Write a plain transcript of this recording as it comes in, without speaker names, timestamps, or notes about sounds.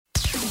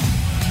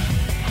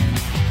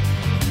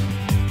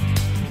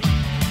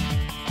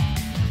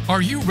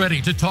Are you ready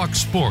to talk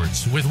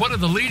sports with one of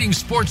the leading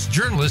sports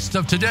journalists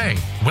of today?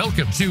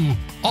 Welcome to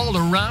All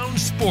Around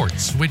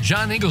Sports with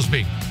John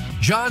Inglesby.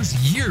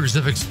 John's years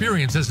of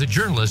experience as a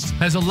journalist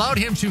has allowed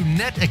him to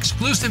net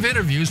exclusive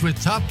interviews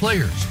with top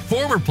players,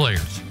 former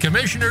players,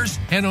 commissioners,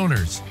 and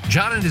owners.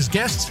 John and his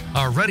guests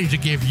are ready to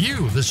give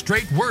you the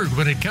straight word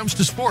when it comes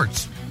to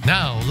sports.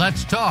 Now,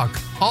 let's talk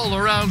All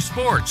Around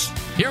Sports.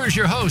 Here is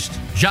your host,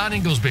 John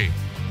Inglesby.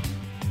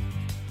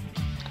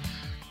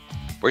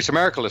 Voice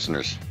America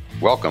listeners,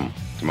 welcome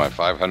to my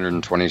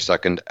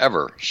 522nd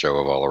ever show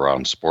of All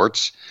Around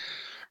Sports.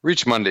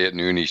 Each Monday at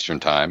noon Eastern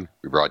Time,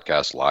 we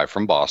broadcast live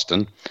from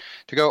Boston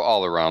to go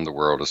all around the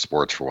world of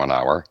sports for 1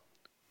 hour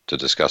to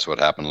discuss what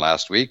happened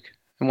last week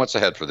and what's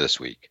ahead for this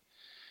week.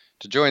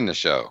 To join the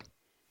show,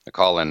 the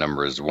call-in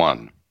number is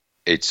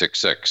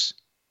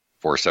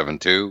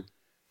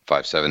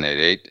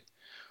 1-866-472-5788, or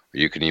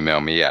you can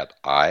email me at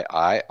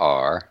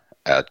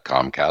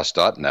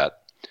iir@comcast.net,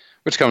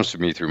 which comes to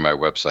me through my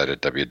website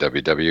at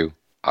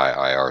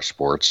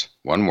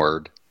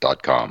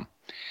www.iirsports.com.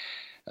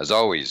 As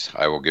always,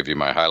 I will give you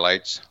my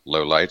highlights,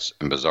 lowlights,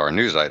 and bizarre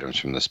news items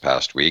from this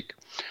past week.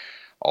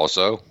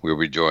 Also, we'll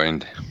be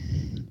joined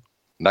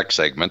next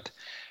segment,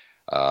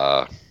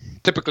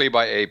 typically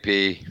by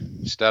AP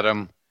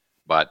Stedham,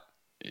 but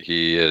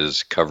he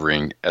is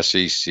covering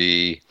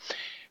SEC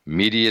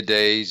Media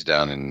Days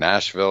down in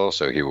Nashville,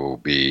 so he will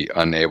be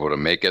unable to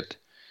make it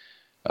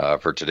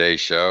for today's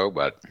show,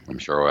 but I'm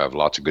sure we'll have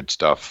lots of good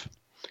stuff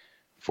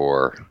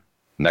for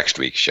next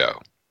week's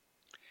show.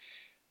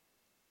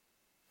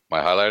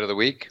 My highlight of the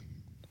week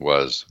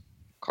was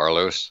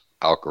Carlos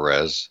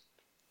Alcaraz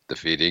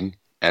defeating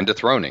and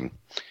dethroning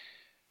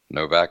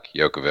Novak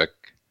Djokovic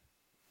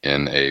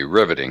in a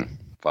riveting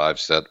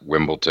 5-set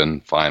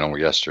Wimbledon final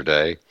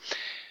yesterday,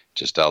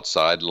 just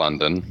outside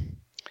London.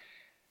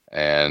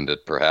 And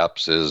it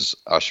perhaps is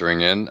ushering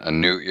in a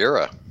new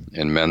era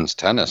in men's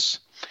tennis.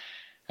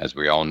 As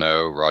we all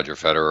know, Roger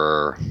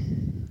Federer,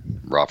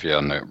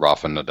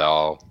 Rafa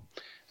Nadal,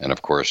 and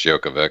of course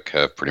Djokovic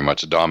have pretty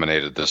much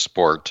dominated this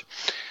sport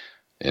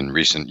in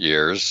recent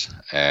years,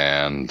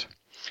 and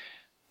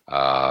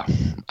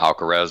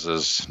Alcaraz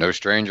is no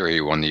stranger. He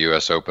won the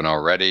U.S. Open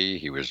already.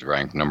 He was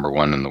ranked number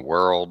 1 in the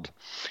world,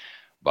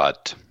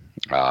 but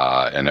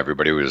and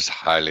everybody was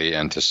highly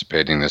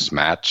anticipating this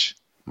match,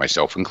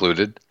 myself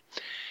included.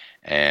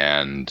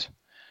 And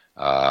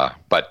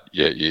but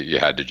you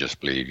had to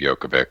just believe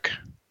Djokovic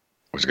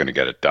was going to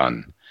get it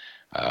done,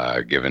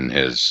 given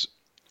his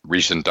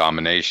recent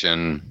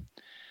domination.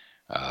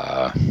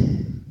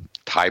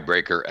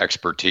 Tiebreaker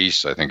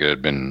expertise. I think it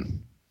had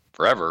been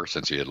forever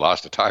since he had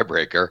lost a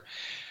tiebreaker.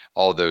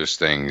 All those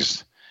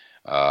things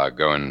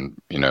going,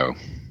 to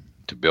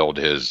build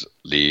his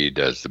lead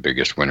as the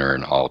biggest winner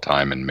in all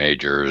time in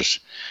majors.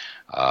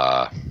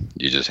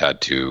 You just had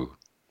to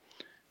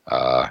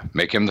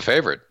make him the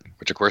favorite,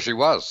 which of course he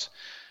was.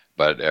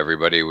 But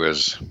everybody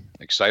was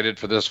excited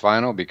for this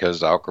final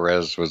because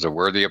Alcaraz was a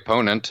worthy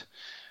opponent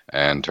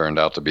and turned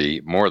out to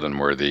be more than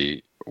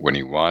worthy when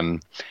he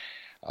won.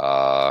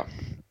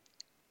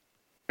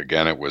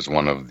 Again, it was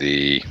one of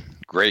the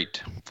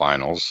great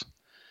finals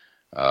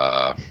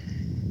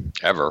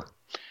ever.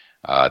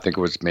 I think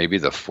it was maybe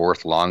the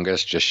 4th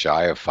longest, just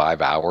shy of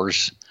 5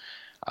 hours.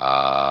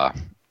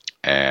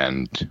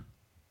 And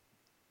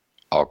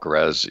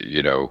Alcaraz,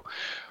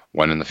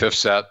 won in the 5th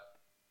set.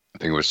 I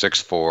think it was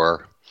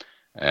 6-4.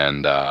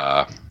 And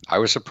I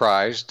was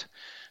surprised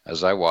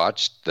as I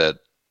watched that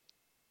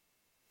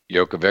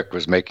Djokovic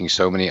was making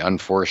so many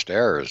unforced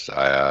errors,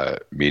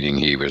 meaning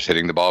he was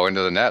hitting the ball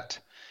into the net.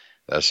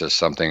 That's just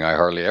something I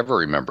hardly ever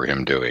remember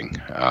him doing.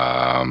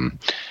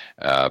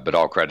 But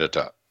all credit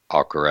to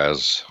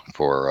Alcaraz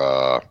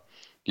for,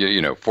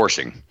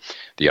 forcing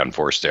the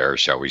unforced errors,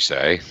 shall we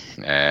say.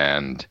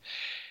 And,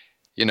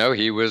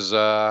 he was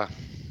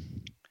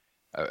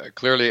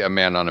clearly a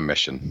man on a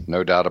mission,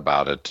 no doubt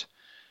about it.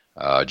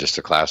 Just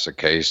a classic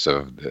case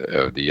of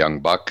the young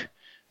buck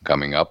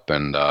coming up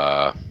and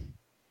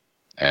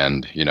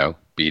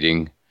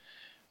beating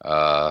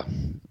the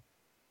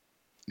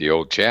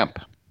old champ.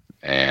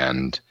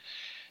 And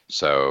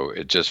so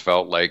it just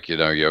felt like,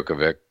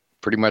 Djokovic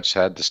pretty much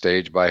had the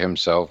stage by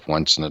himself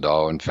once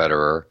Nadal and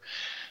Federer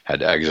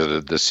had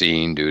exited the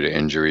scene due to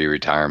injury,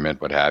 retirement,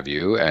 what have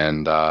you.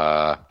 And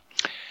I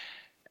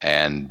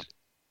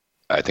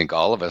think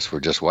all of us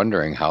were just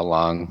wondering how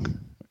long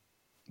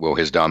will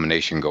his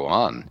domination go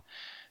on?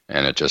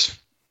 And it just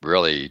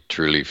really,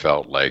 truly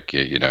felt like,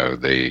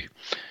 the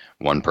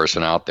one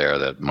person out there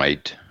that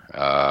might,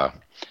 that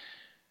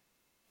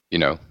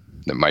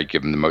might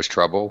give him the most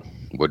trouble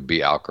would be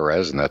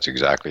Alcaraz, and that's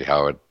exactly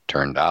how it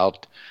turned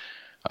out.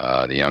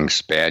 The young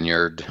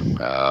Spaniard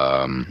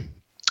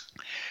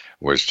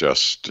was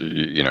just,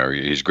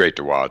 he's great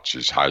to watch.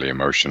 He's highly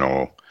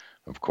emotional,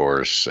 of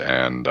course,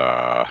 and,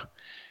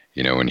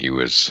 when he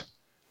was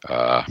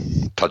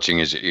touching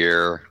his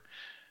ear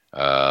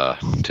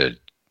to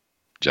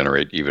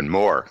generate even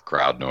more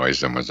crowd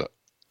noise than was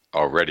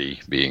already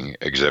being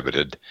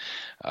exhibited,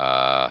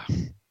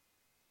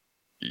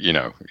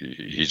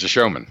 he's a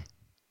showman.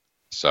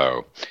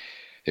 So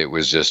it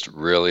was just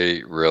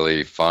really,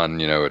 really fun.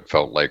 It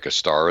felt like a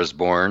star is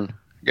born.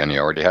 Again, he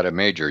already had a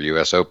major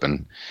U.S.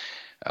 Open.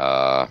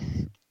 But,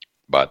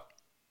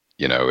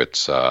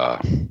 it's,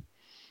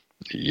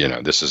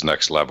 this is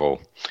next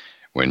level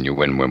when you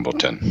win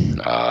Wimbledon.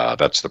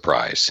 That's the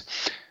prize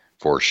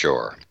for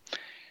sure.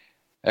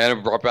 And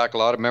it brought back a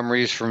lot of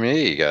memories for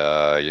me.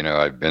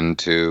 I've been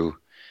to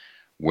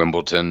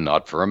Wimbledon,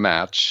 not for a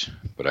match,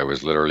 but I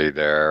was literally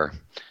there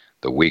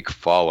the week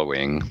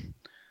following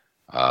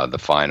the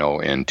final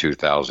in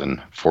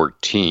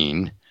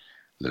 2014.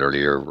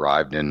 Literally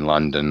arrived in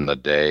London the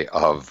day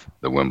of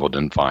the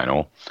Wimbledon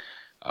final.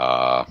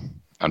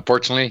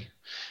 Unfortunately,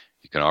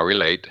 you can all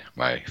relate.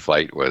 My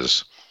flight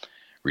was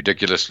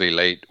ridiculously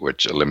late,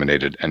 which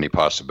eliminated any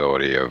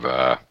possibility of,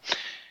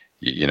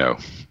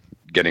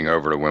 getting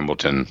over to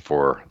Wimbledon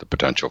for the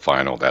potential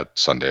final that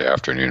Sunday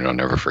afternoon. I'll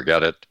never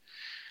forget it.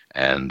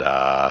 And,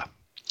 but,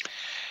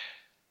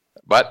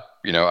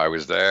 I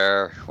was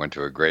there, went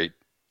to a great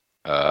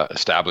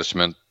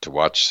establishment to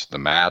watch the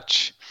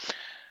match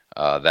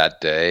that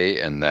day.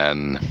 And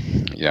then,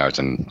 I was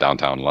in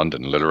downtown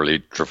London, literally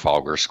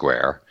Trafalgar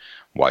Square,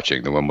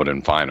 watching the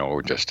Wimbledon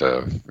final just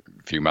a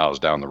few miles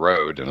down the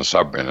road in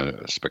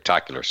a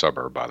spectacular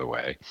suburb, by the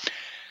way.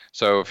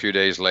 So a few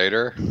days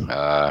later,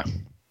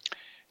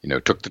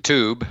 took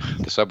the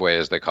subway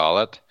as they call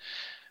it,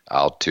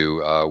 out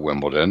to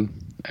Wimbledon,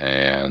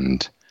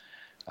 and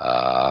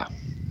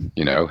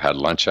had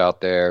lunch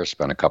out there,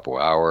 spent a couple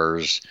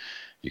hours.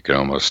 You can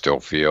almost still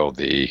feel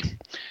the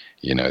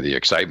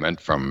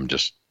excitement from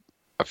just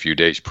a few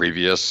days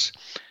previous,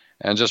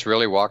 and just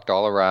really walked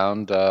all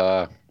around,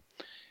 the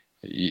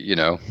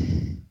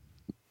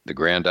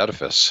grand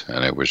edifice,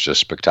 and it was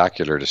just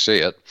spectacular to see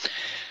it.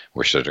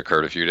 Wish it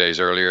occurred a few days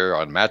earlier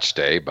on match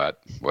day, but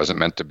wasn't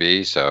meant to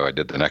be, so I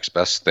did the next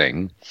best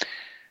thing.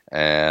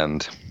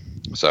 And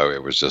so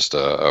it was just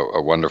a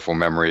wonderful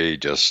memory,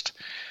 just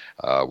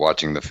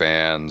watching the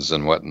fans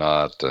and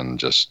whatnot, and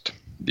just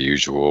the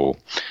usual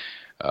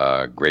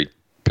great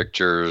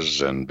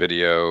pictures and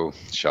video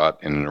shot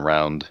in and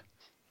around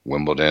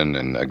Wimbledon,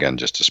 and again,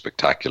 just a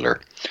spectacular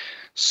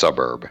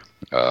suburb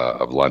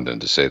of London,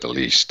 to say the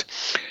least,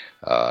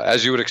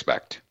 as you would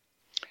expect.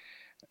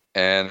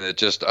 And it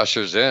just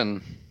ushers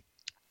in,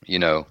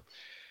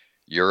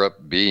 Europe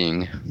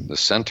being the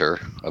center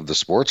of the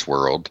sports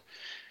world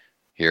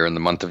here in the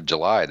month of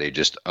July. They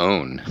just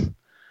own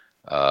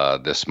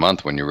this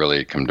month, when you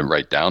really come to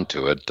right down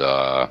to it.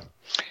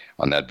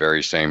 On that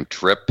very same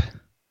trip,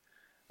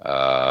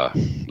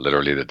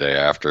 literally the day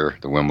after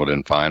the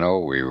Wimbledon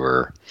final, we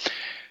were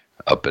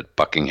up at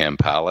Buckingham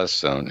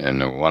Palace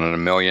in a 1 in a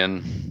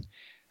million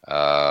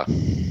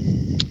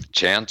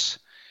chance.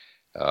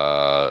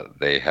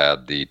 They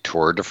had the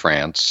Tour de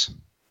France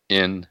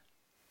in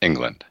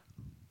England.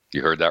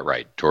 You heard that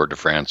right. Tour de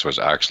France was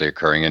actually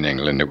occurring in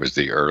England. It was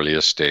the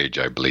earliest stage,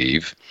 I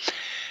believe.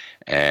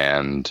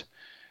 And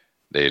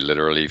they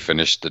literally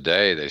finished the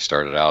day. They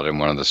started out in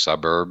one of the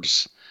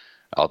suburbs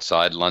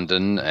outside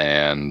London,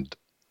 and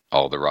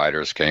all the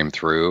riders came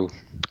through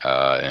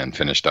and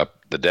finished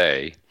up the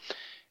day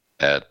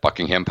at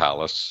Buckingham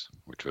Palace,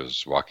 which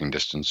was walking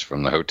distance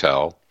from the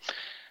hotel.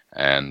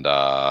 And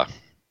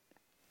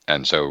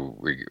so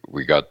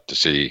we got to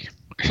see,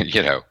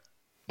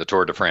 the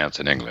Tour de France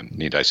in England.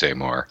 Need I say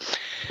more?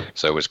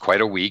 So it was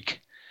quite a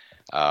week.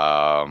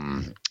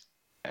 And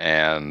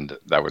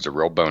that was a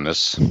real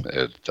bonus.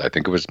 I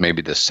think it was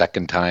maybe the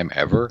second time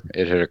ever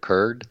it had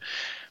occurred,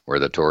 where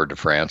the Tour de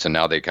France, and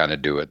now they kind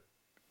of do it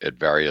at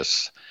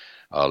various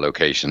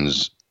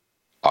locations,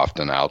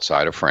 often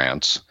outside of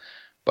France.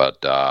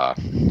 But I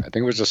think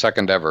it was the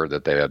second ever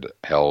that they had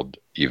held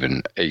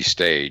even a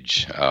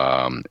stage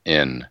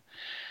in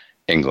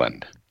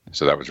England.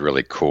 So that was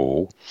really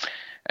cool.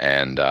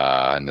 And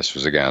this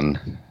was,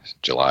 again,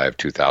 July of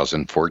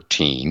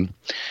 2014.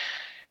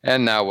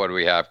 And now what do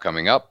we have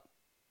coming up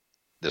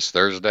this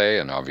Thursday?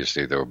 And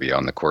obviously they will be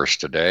on the course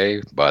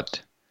today,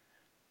 but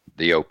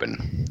the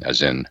Open,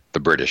 as in the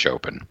British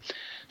Open,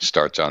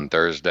 starts on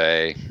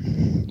Thursday.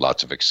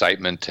 Lots of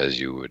excitement, as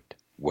you would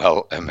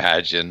well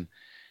imagine.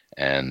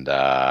 And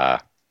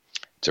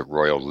it's at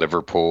Royal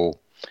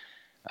Liverpool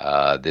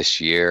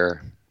this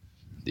year,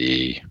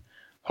 the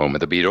home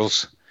of the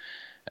Beatles.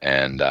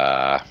 And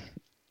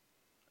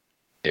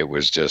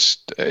it's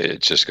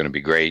just going to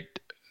be great.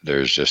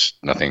 There's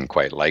just nothing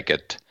quite like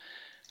it.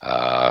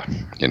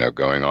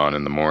 Going on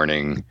in the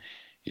morning,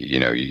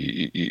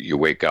 you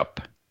wake up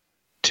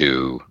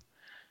to,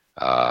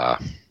 to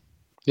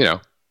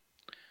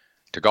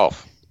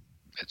golf.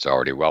 It's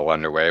already well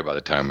underway by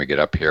the time we get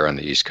up here on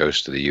the East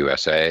Coast of the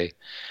USA.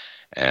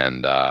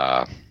 And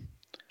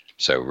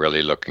so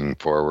really looking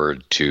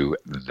forward to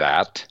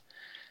that.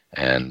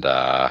 And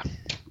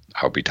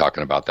I'll be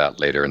talking about that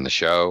later in the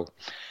show.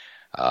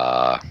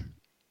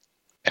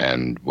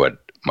 And what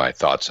my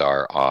thoughts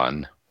are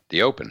on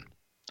the Open.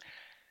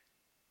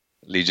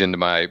 Leads into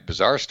my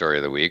bizarre story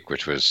of the week,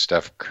 which was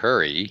Steph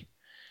Curry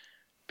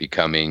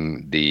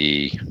becoming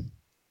the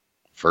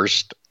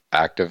first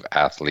active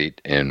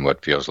athlete in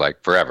what feels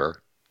like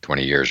forever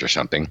 20 years or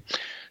something,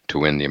 to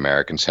win the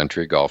American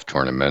Century Golf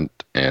Tournament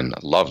in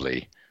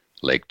lovely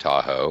Lake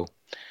Tahoe.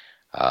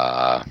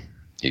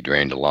 He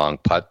drained a long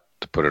putt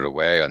to put it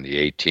away on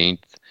the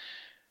 18th,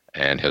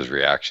 and his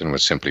reaction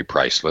was simply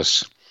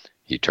priceless.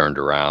 He turned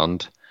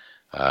around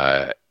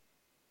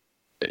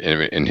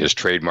in his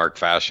trademark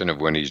fashion of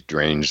when he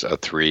drains a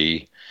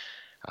three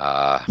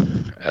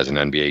as an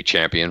NBA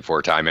champion,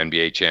 four-time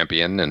NBA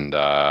champion,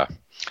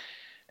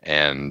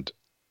 and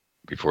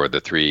before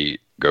the three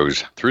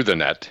goes through the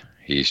net,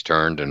 he's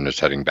turned and is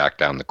heading back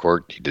down the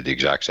court. He did the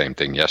exact same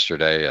thing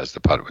yesterday as the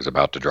putt was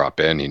about to drop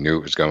in. He knew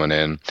it was going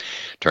in,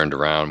 turned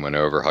around, went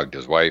over, hugged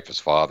his wife, his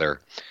father,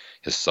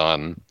 his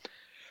son.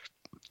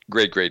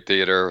 Great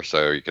theater.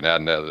 So you can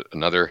add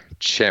another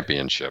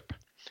championship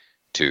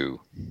to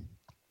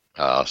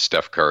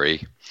Steph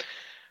Curry.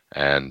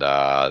 And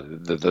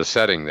the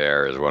setting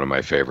there is one of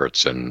my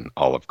favorites in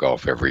all of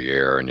golf every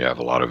year. And you have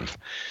a lot of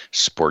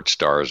sports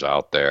stars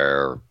out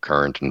there,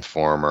 current and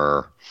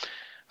former.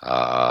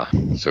 So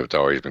it's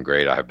always been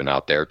great. I've been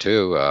out there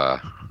too.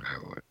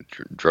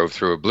 Drove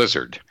through a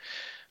blizzard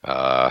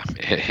to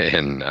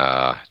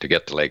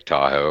get to Lake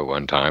Tahoe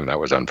one time. That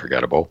was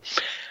unforgettable.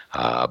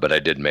 But I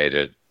did make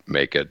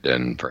it.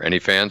 And for any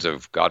fans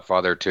of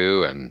Godfather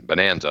 2 and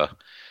Bonanza,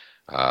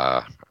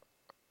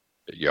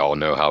 you all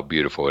know how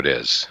beautiful it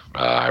is.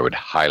 I would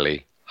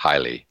highly,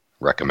 highly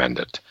recommend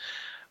it.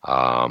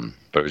 But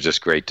it was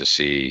just great to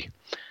see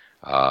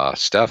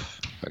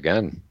Steph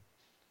again.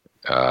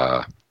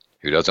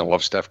 Who doesn't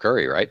love Steph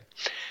Curry, right?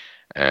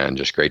 And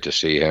just great to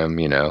see him,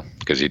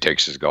 because he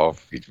takes his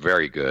golf. He's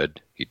very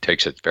good. He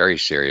takes it very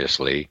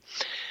seriously.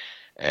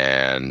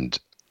 And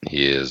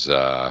he is,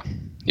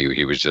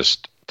 he was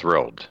just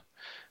thrilled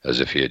as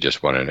if he had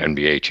just won an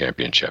NBA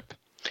championship.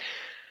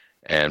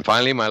 And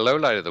finally, my low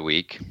light of the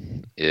week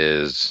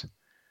is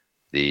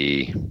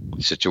the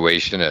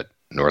situation at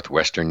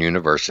Northwestern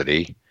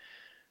University,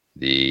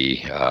 the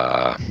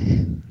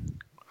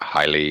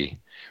highly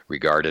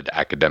regarded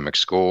academic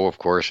school, of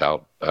course,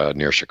 out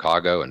near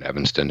Chicago in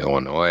Evanston,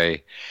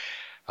 Illinois.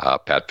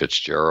 Pat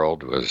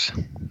Fitzgerald was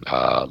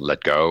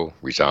let go,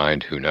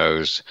 resigned, who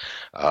knows,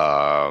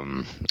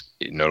 no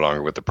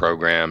longer with the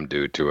program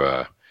due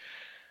to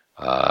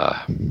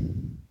a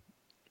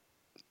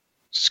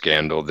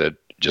scandal that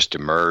just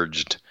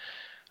emerged,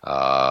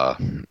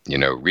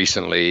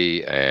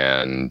 recently,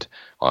 and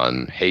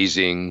on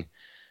hazing,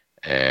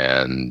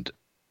 and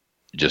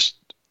just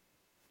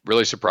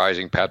really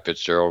surprising. Pat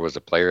Fitzgerald was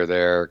a player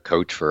there,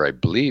 coach for, I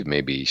believe,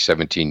 maybe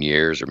 17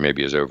 years, or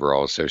maybe his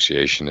overall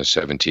association is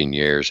 17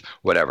 years,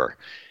 whatever.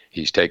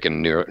 He's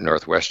taken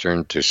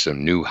Northwestern to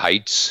some new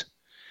heights,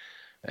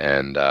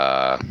 and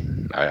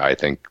I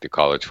think the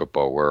college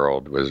football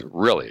world was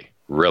really,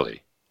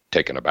 really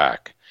taken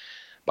aback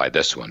by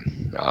this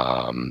one,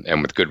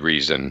 and with good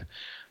reason.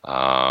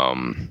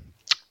 And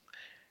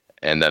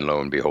then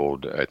lo and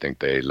behold, I think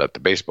they let the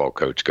baseball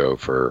coach go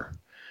for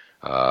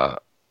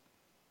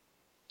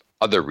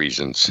other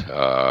reasons,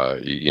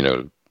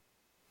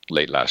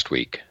 late last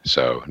week.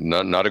 So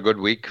not a good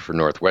week for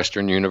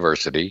Northwestern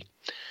University.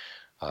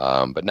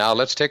 But now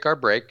let's take our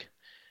break.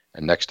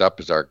 And next up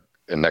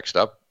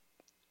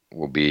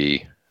will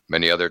be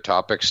many other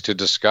topics to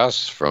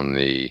discuss, from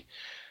the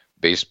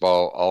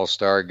baseball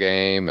all-star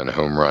game and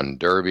home run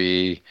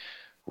derby,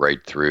 right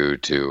through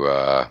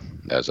to,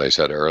 as I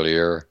said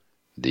earlier,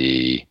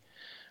 the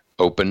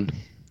Open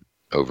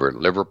over at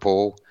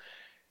Liverpool.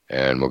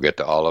 And we'll get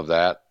to all of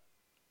that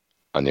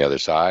on the other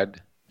side,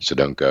 so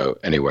don't go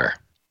anywhere.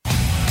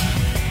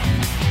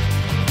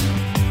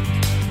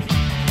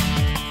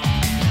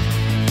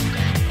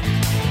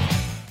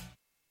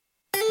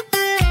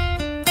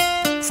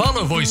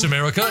 Follow Voice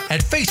America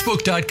at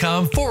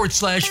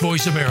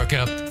Facebook.com/Voice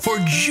America for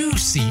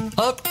juicy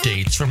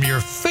updates from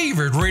your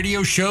favorite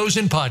radio shows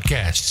and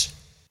podcasts.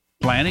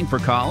 Planning for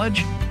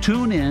college?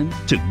 Tune in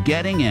to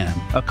Getting In,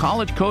 a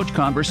college coach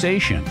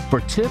conversation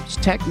for tips,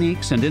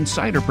 techniques, and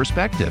insider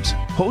perspectives.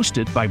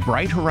 Hosted by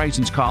Bright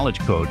Horizons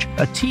College Coach,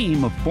 a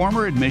team of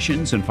former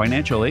admissions and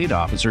financial aid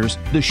officers,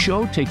 the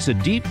show takes a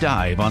deep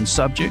dive on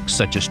subjects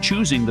such as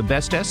choosing the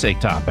best essay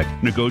topic,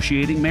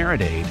 negotiating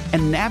merit aid,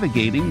 and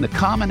navigating the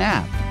Common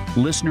App.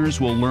 Listeners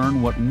will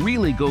learn what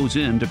really goes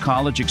into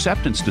college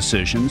acceptance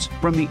decisions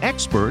from the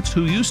experts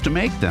who used to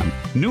make them.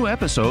 New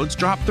episodes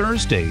drop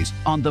Thursdays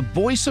on the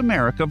Voice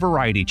America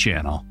Variety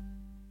Channel.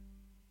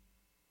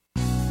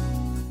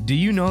 Do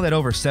you know that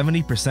over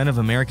 70% of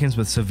Americans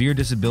with severe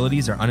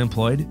disabilities are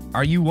unemployed?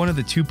 Are you one of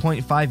the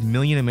 2.5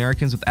 million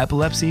Americans with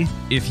epilepsy?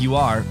 If you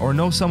are, or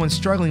know someone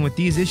struggling with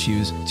these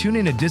issues, tune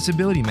in to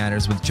Disability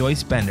Matters with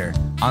Joyce Bender.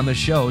 On the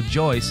show,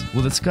 Joyce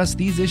will discuss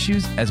these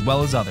issues as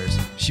well as others.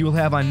 She will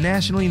have on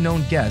nationally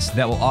known guests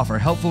that will offer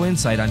helpful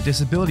insight on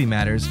disability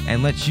matters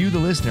and let you, the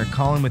listener,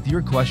 call in with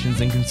your questions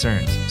and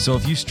concerns. So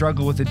if you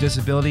struggle with a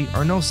disability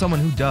or know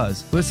someone who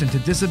does, listen to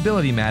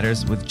Disability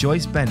Matters with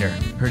Joyce Bender,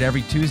 heard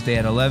every Tuesday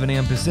at 11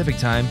 a.m. Pacific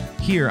Time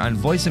here on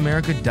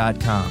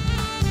voiceamerica.com.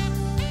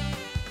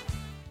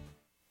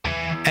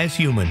 As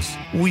humans,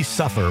 we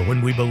suffer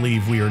when we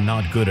believe we are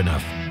not good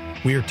enough.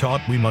 we are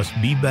taught we must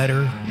be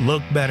better,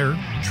 look better,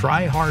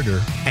 try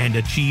harder, and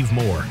achieve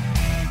more.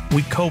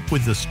 We cope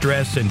with the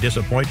stress and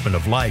disappointment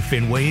of life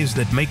in ways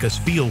that make us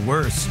feel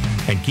worse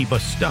and keep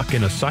us stuck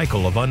in a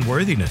cycle of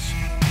unworthiness.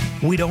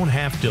 We don't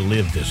have to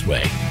live this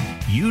way.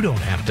 You don't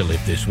have to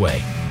live this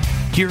way.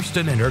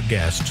 Kirsten and her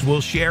guests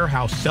will share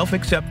how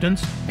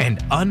self-acceptance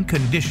and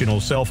unconditional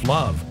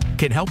self-love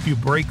can help you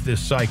break this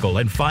cycle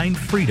and find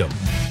freedom.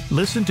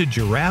 Listen to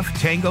Giraffe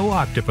Tango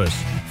Octopus,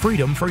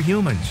 Freedom for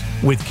Humans,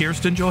 with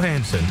Kirsten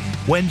Johansson,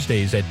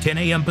 Wednesdays at 10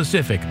 a.m.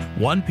 Pacific,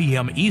 1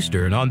 p.m.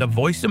 Eastern on the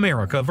Voice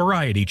America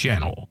Variety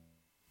Channel.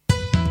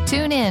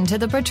 Tune in to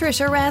The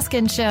Patricia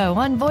Raskin Show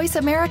on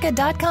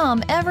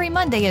VoiceAmerica.com every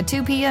Monday at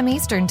 2 p.m.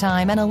 Eastern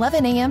Time and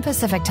 11 a.m.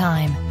 Pacific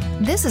Time.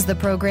 This is the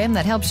program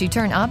that helps you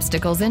turn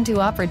obstacles into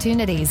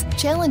opportunities,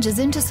 challenges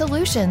into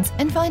solutions,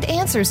 and find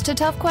answers to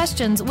tough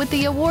questions with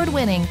the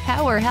award-winning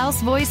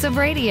powerhouse voice of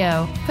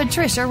radio,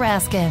 Patricia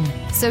Raskin.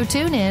 So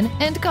tune in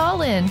and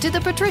call in to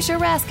The Patricia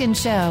Raskin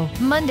Show,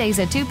 Mondays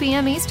at 2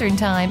 p.m. Eastern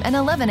Time and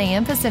 11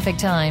 a.m. Pacific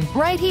Time,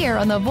 right here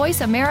on the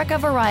Voice America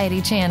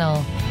Variety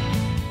Channel.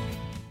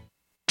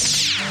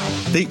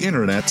 The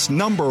Internet's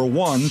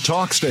 #1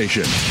 talk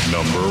station.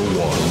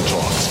 #1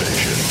 talk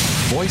station.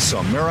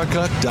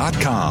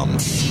 VoiceAmerica.com.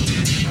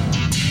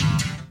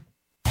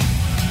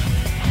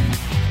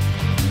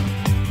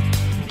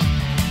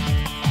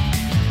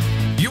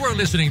 You are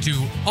listening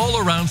to All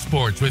Around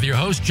Sports with your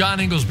host,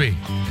 John Inglesby.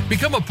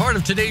 Become a part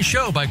of today's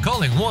show by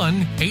calling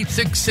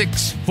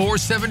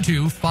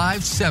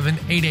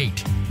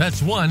 1-866-472-5788.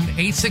 That's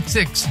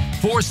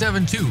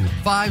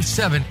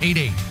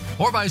 1-866-472-5788.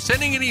 Or by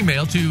sending an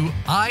email to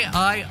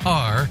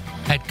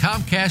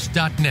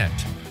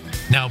iir@comcast.net.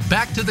 Now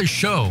back to the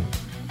show.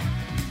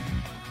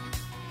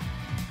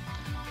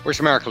 Voice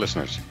America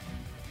listeners,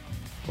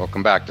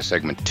 welcome back to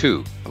segment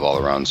 2 of All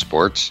Around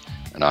Sports,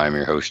 and I'm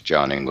your host,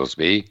 John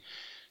Inglesby.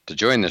 To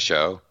join the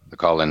show, the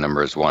call-in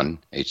number is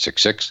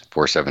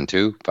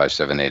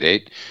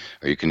 1-866-472-5788,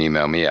 or you can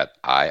email me at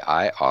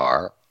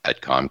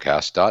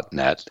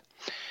iir@comcast.net.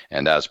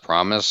 And as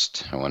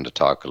promised, I wanted to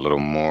talk a little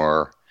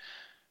more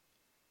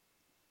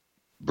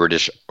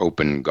British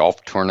Open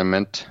golf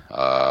tournament.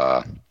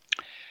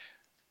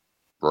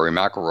 Rory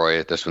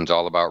McIlroy, this one's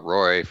all about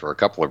Roy for a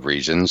couple of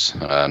reasons.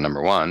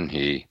 Number one,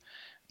 he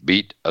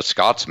beat a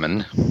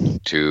Scotsman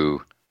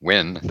to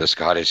win the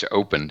Scottish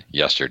Open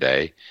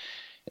yesterday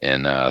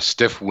in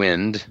stiff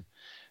wind.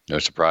 No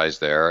surprise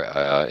there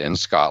in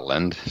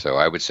Scotland. So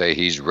I would say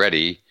he's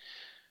ready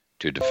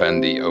to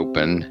defend the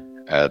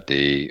Open at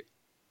the,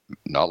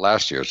 not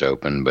last year's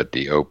Open, but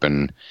the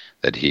Open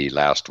that he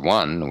last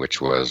won,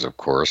 which was, of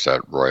course,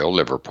 at Royal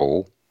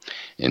Liverpool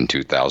in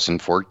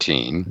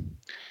 2014.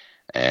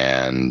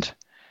 And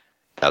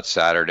that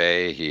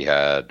Saturday, he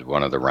had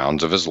one of the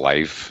rounds of his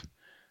life,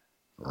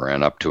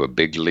 ran up to a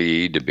big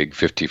lead, a big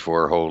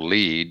 54-hole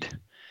lead.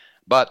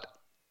 But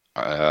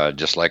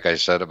just like I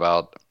said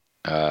about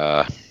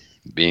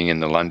being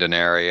in the London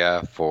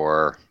area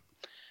for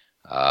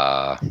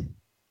around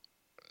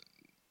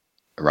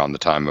the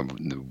time of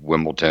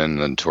Wimbledon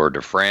and Tour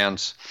de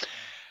France,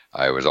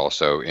 I was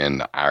also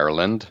in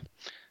Ireland.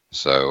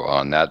 So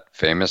on that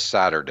famous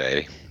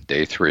Saturday,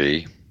 day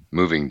 3,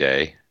 moving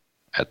day,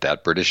 at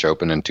that British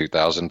Open in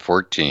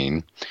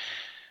 2014,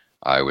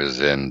 I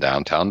was in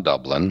downtown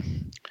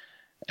Dublin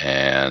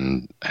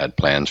and had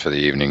plans for the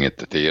evening at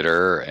the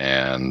theater,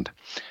 and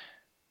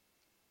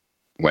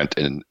went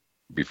in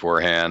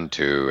beforehand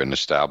to an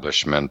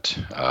establishment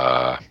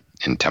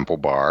in Temple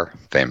Bar,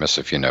 famous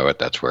if you know it.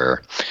 That's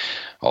where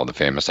all the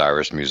famous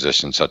Irish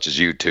musicians such as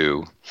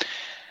U2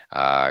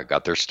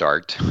 got their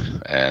start.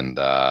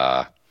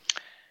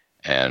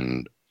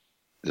 And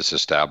this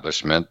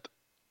establishment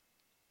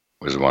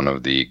was one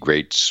of the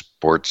great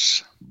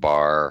sports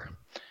bar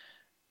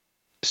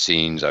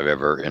scenes I've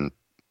ever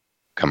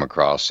come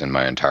across in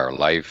my entire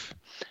life,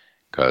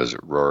 because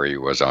Rory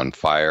was on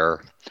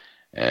fire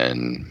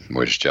and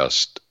was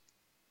just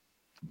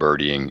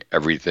birdieing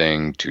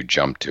everything to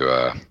jump to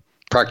a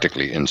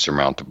practically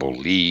insurmountable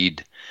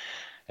lead.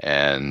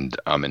 And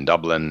I'm in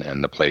Dublin,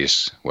 and the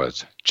place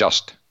was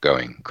just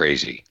going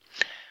crazy.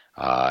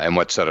 And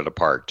what set it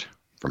apart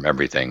from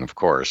everything, of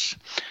course,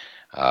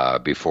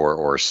 before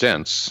or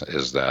since,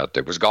 is that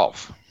it was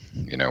golf.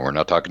 You know, we're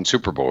not talking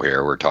Super Bowl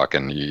here. We're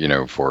talking, you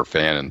know, for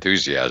fan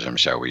enthusiasm,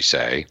 shall we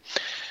say.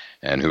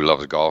 And who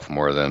loves golf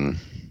more than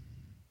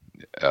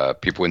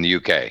people in the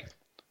UK,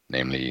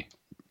 namely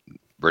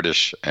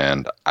British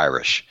and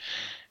Irish.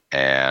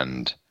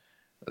 And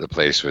the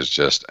place was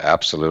just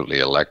absolutely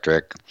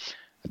electric.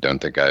 I don't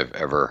think I've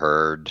ever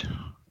heard,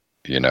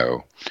 you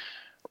know,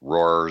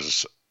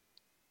 roars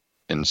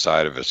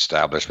inside of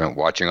establishment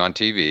watching on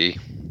TV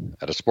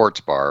at a sports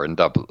bar in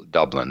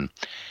Dublin.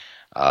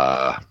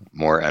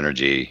 More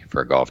energy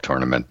for a golf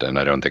tournament, and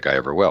I don't think I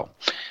ever will.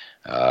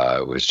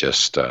 It was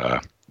just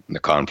the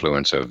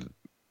confluence of,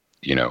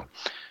 you know,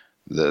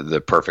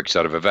 the perfect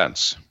set of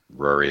events.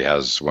 Rory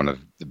has one of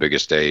the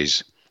biggest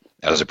days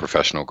as a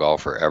professional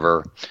golfer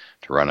ever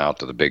to run out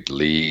to the big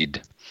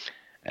lead,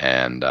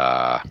 and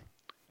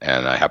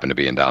and I happened to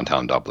be in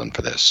downtown Dublin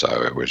for this,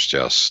 so it was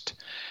just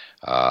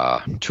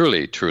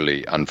truly,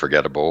 truly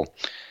unforgettable.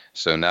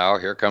 So now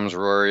here comes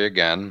Rory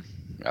again.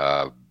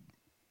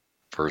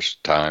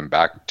 First time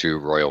back to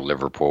Royal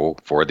Liverpool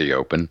for the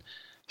Open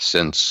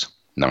since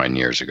 9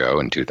 years ago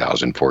in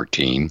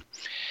 2014.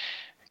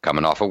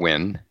 Coming off a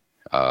win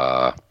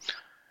over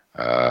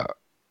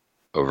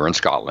in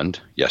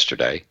Scotland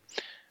yesterday,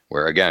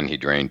 where again he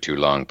drained 2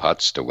 long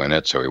putts to win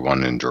it, so he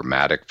won in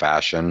dramatic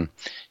fashion.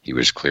 He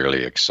was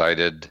clearly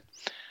excited.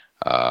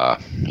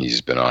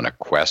 He's been on a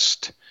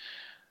quest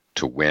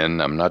to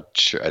win. I'm not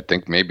sure. I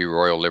think maybe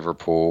Royal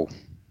Liverpool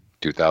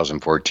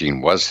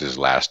 2014 was his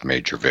last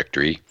major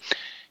victory.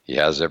 He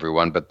has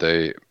everyone but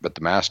the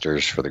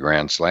Masters for the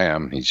Grand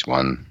Slam. He's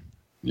won,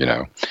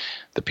 the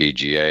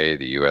PGA,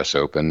 the US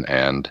Open,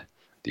 and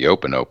the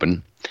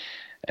Open.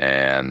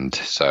 And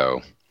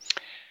so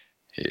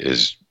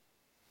his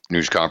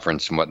news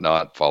conference and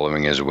whatnot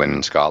following his win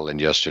in Scotland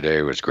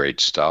yesterday was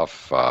great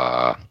stuff.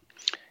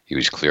 He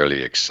was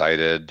clearly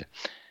excited.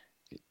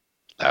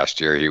 Last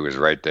year he was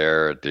right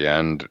there at the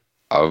end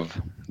of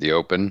the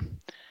Open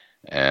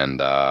and,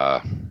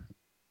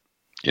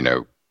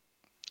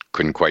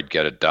 couldn't quite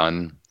get it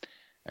done.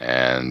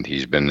 And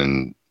he's been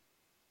in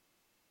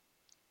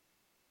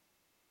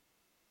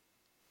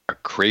a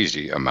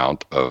crazy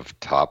amount of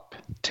top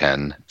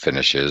 10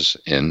 finishes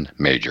in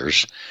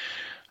majors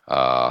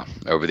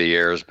over the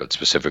years, but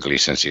specifically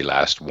since he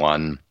last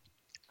won.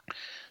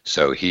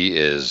 So he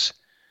is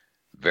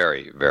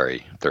very,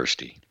 very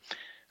thirsty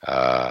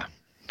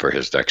for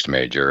his next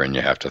major, and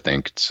you have to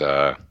think it's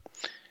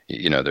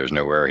there's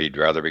nowhere he'd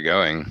rather be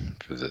going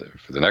for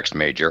the next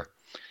major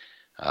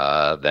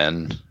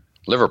than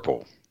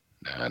Liverpool,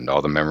 and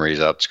all the memories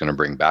that's going to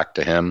bring back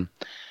to him.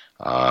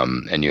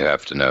 And you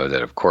have to know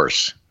that, of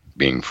course,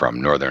 being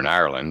from Northern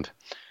Ireland,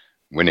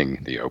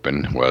 winning the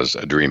Open was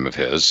a dream of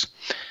his,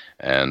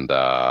 and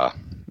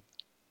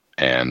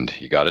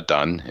he got it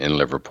done in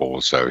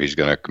Liverpool. So he's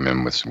going to come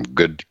in with some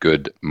good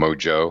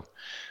mojo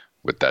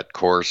with that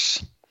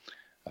course,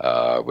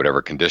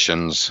 whatever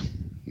conditions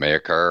may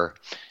occur.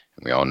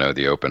 We all know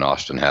the Open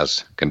often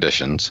has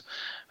conditions,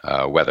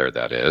 weather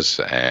that is,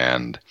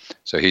 and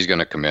so he's going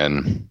to come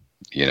in,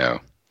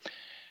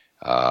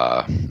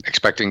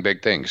 expecting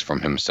big things from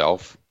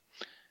himself,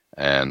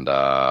 and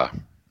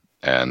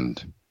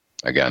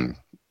again,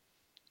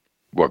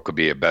 what could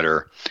be a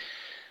better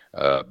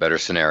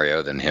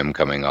scenario than him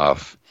coming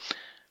off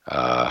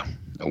a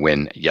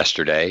win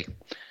yesterday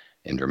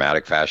in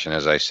dramatic fashion,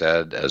 as I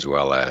said, as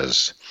well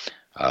as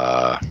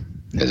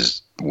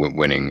his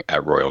winning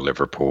at Royal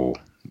Liverpool,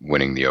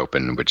 winning the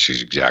Open, which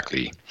is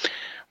exactly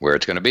where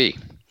it's going to be,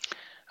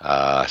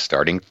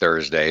 starting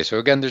Thursday. So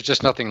again, there's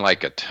just nothing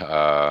like it,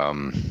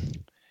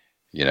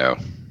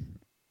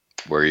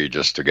 where you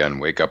just, again,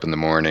 wake up in the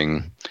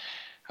morning,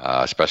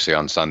 especially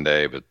on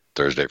Sunday, but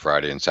Thursday,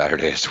 Friday, and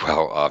Saturday as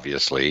well,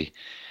 obviously.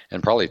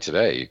 And probably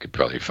today, you could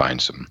probably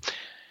find some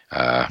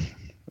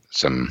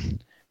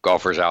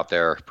golfers out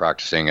there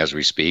practicing as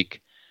we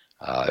speak.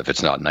 If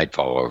it's not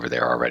nightfall over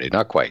there already,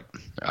 not quite.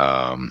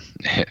 One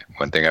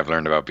thing I've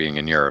learned about being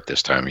in Europe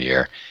this time of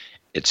year,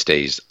 it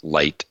stays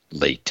late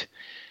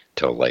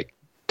till like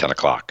 10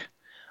 o'clock.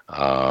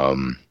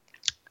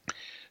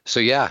 So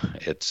yeah,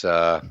 it's,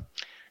 of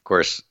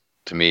course,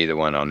 to me, the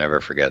one I'll never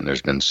forget, and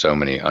there's been so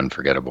many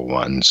unforgettable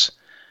ones,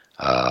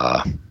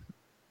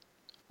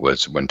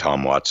 was when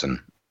Tom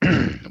Watson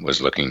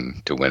was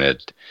looking to win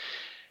it.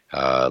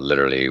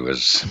 Literally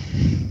was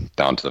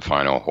down to the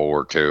final hole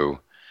or two,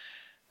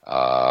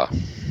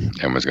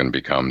 and was going to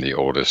become the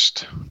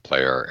oldest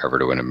player ever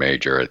to win a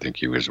major. I think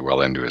he was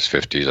well into his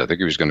 50s. I think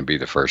he was going to be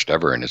the first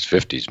ever in his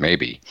 50s,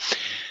 maybe,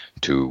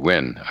 to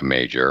win a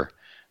major.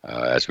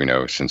 As we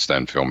know, since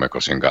then, Phil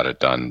Mickelson got it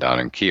done down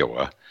in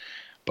Kiowa.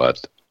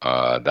 But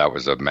that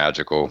was a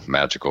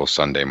magical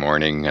Sunday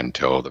morning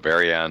until the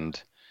very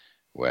end,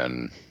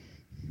 when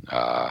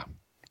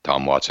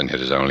Tom Watson hit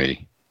his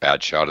only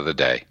bad shot of the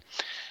day.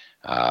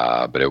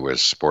 But it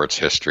was sports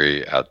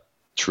history at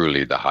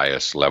truly the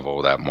highest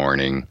level that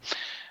morning.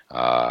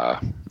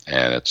 And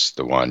it's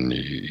the one,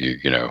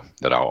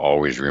 that I'll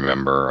always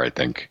remember. I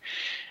think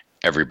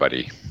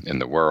everybody in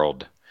the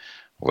world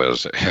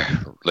was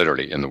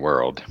literally in the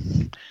world.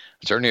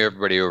 Certainly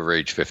everybody over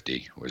age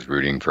 50 was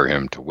rooting for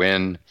him to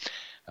win.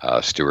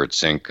 Stewart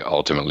Cink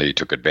ultimately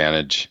took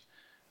advantage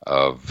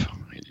of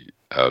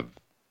the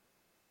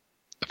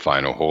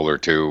final hole or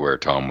two where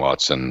Tom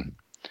Watson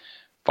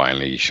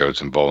finally showed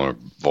some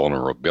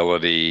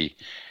vulnerability,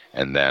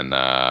 and then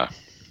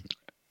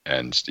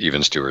and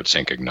even Stewart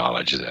Cink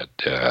acknowledged that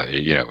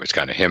it was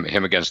kind of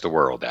him against the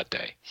world that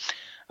day,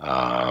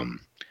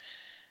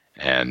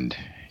 and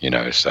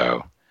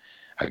so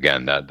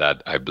again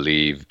that I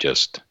believe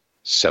just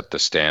set the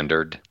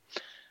standard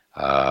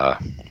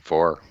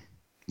for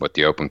what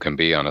the Open can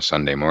be on a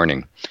Sunday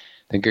morning.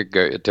 I think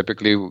it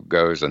typically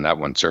goes, and that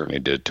one certainly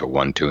did, to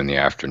 1-2 in the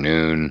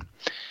afternoon,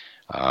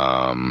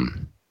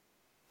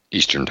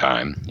 Eastern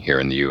time here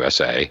in the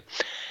USA.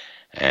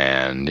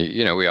 And,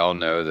 we all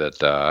know that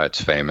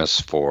it's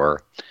famous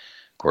for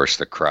course,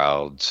 the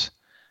crowds,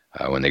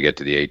 when they get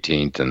to the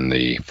 18th and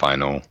the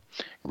final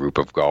group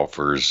of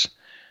golfers,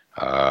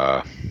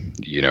 are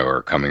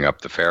coming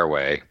up the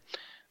fairway,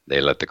 they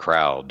let the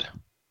crowd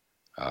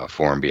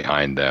form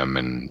behind them,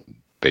 and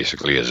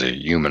basically as a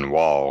human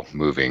wall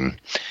moving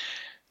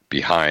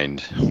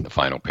behind the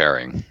final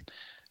pairing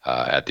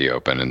at the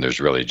Open. And there's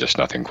really just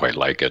nothing quite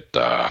like it.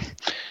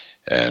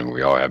 And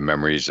we all have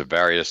memories of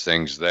various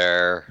things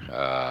there,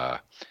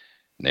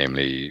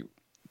 namely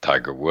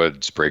Tiger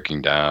Woods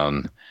breaking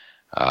down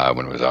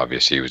when it was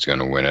obvious he was going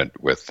to win it,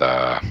 with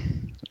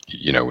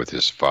with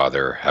his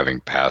father having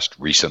passed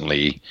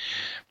recently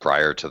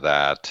prior to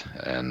that,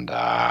 and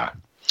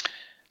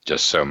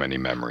just so many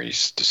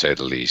memories, to say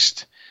the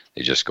least.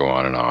 They just go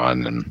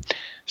on. And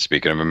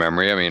speaking of a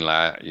memory, I mean,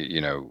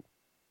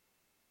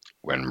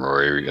 when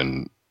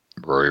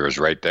Rory was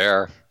right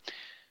there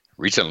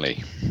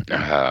recently,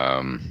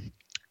 going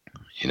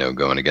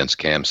against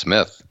Cam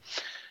Smith,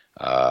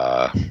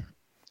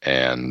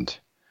 and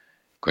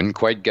couldn't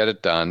quite get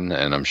it done.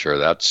 And I'm sure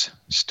that's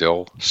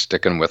still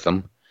sticking with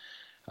him,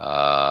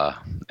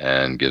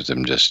 and gives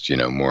him just,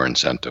 more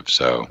incentive.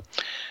 So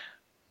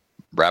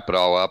wrap it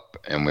all up,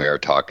 and we are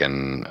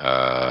talking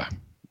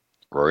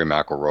Rory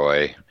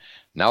McIlroy,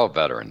 now a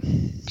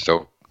veteran,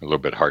 so a little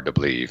bit hard to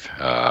believe,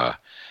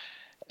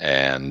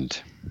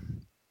 and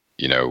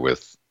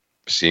with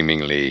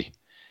seemingly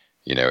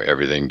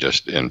everything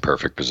just in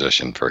perfect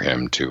position for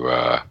him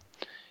to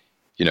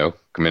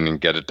come in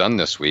and get it done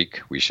this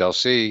week. We shall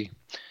see.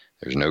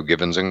 There's no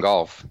givens in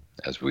golf,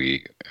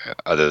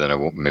 other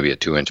than maybe a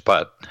 2-inch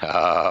putt,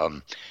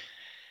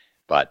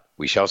 but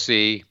we shall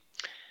see.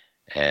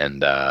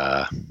 And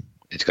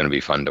it's going to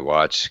be fun to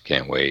watch.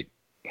 Can't wait.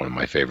 One of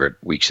my favorite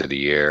weeks of the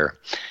year.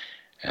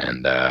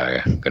 And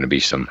going to be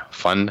some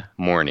fun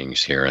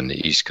mornings here on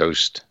the East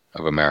Coast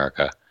of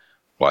America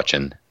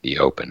watching the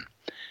Open.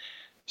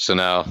 So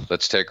now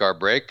let's take our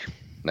break.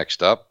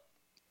 Next up,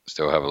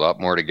 still have a lot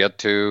more to get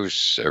to.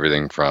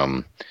 Everything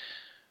from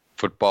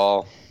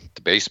football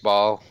to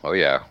baseball. Oh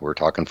yeah, we're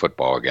talking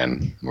football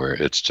again.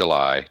 It's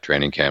July.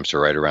 Training camps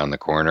are right around the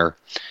corner.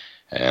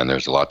 And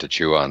there's a lot to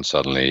chew on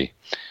suddenly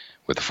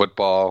with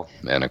football,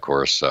 and of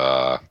course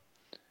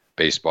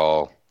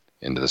baseball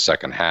into the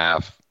second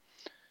half,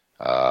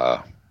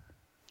 home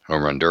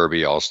run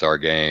derby, all-star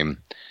game,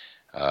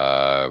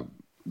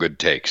 good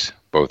takes,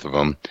 both of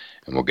them,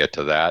 and we'll get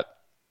to that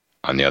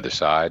on the other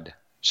side,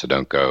 so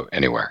don't go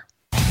anywhere.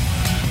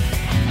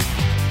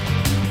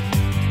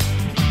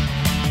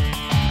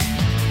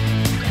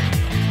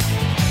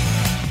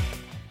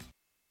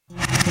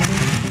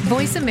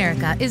 Voice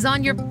America is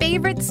on your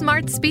favorite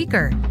smart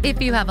speaker.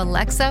 If you have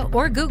Alexa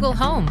or Google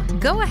Home,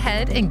 go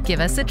ahead and give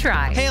us a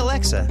try. Hey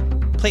Alexa,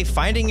 play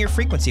Finding Your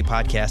Frequency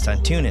podcast on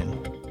TuneIn.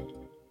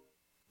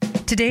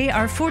 Today,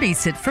 our 40s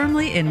sit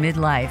firmly in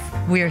midlife.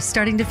 We are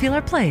starting to feel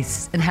our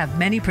place and have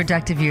many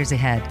productive years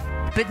ahead.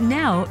 But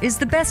now is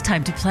the best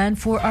time to plan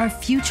for our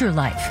future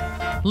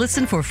life.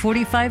 Listen for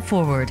 45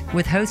 Forward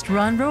with host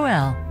Ron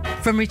Roel.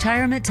 From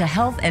retirement to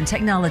health and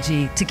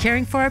technology to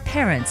caring for our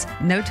parents,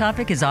 no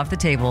topic is off the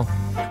table.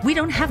 We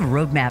don't have a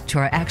roadmap to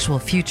our actual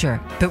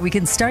future, but we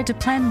can start to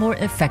plan more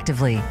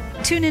effectively.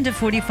 Tune into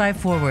 45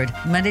 Forward,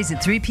 Mondays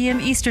at 3 p.m.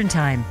 Eastern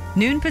Time,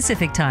 noon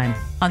Pacific Time,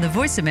 on the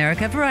Voice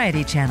America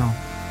Variety Channel.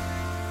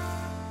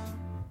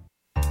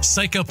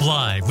 Psych Up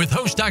Live with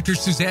host Dr.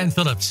 Suzanne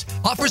Phillips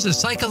offers a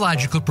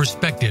psychological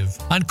perspective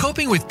on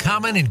coping with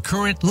common and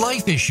current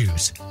life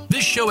issues.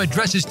 This show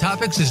addresses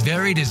topics as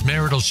varied as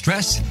marital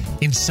stress,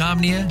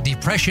 insomnia,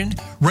 depression,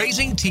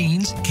 raising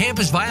teens,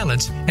 campus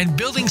violence, and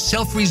building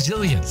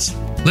self-resilience.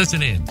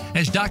 Listen in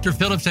as Dr.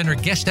 Phillips and her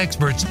guest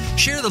experts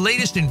share the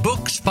latest in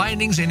books,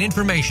 findings, and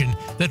information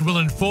that will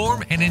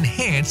inform and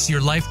enhance your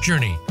life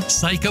journey.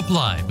 Psych Up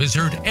Live is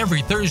heard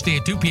every Thursday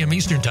at 2 p.m.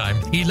 Eastern Time,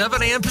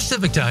 11 a.m.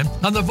 Pacific Time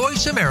on the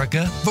Voice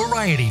America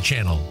Variety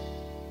Channel.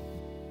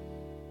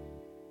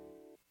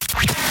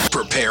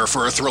 Prepare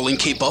for a thrilling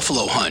Cape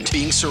Buffalo hunt,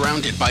 being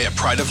surrounded by a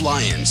pride of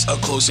lions, a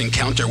close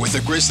encounter with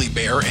a grizzly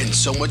bear, and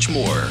so much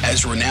more.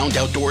 As renowned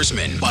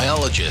outdoorsman,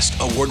 biologist,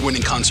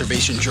 award-winning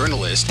conservation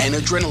journalist, and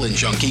adrenaline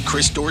junkie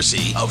Chris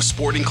Dorsey of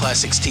Sporting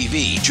Classics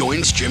TV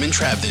joins Jim and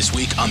Trav this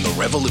week on The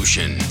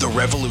Revolution. The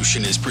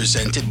Revolution is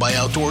presented by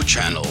Outdoor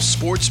Channel,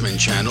 Sportsman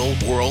Channel,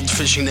 World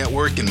Fishing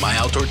Network, and My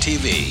Outdoor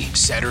TV.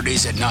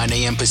 Saturdays at 9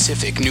 a.m.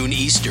 Pacific, noon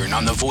Eastern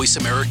on the Voice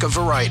America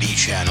Variety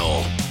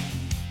Channel.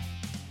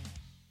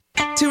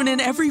 Tune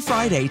in every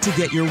Friday to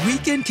get your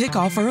weekend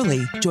kickoff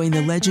early. Join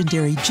the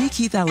legendary G.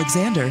 Keith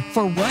Alexander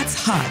for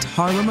What's Hot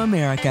Harlem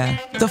America.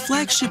 The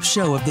flagship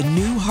show of the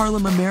new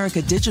Harlem America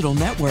Digital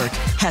Network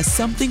has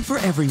something for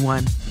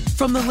everyone.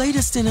 From the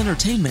latest in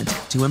entertainment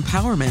to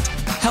empowerment,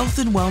 health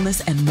and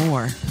wellness, and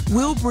more,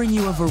 we'll bring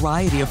you a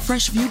variety of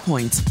fresh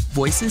viewpoints,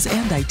 voices,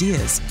 and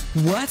ideas.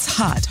 What's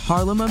Hot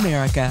Harlem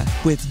America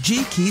with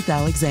G. Keith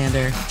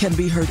Alexander can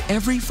be heard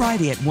every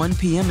Friday at 1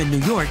 p.m. in New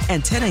York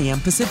and 10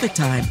 a.m. Pacific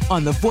Time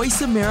on the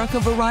Voice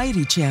America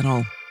Variety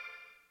Channel.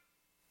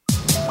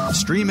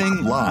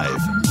 Streaming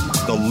live,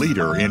 the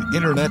leader in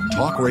Internet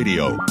talk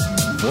radio.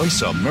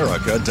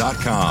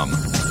 VoiceAmerica.com.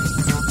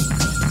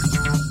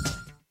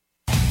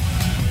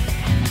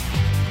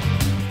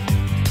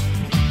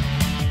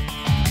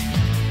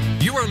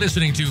 You are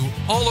listening to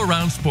All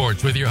Around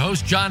Sports with your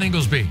host, John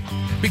Inglesby.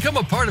 Become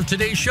a part of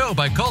today's show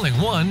by calling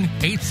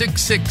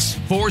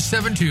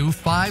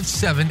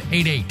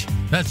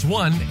 1-866-472-5788. That's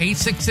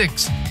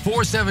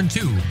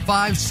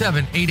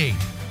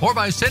 1-866-472-5788. Or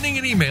by sending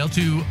an email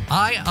to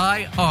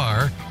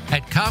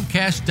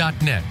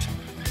iir@comcast.net.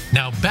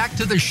 Now back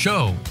to the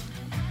show.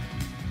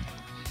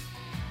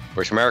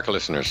 Voice America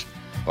listeners,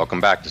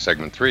 welcome back to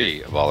segment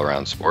 3 of All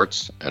Around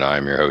Sports, and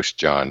I'm your host,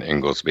 John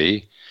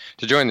Inglesby.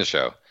 To join the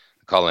show,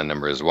 the call-in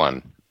number is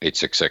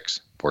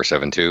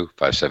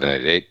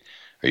 1-866-472-5788,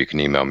 or you can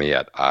email me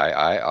at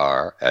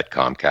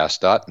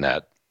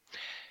iir@comcast.net.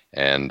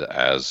 And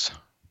as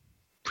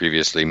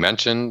previously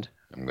mentioned,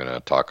 I'm going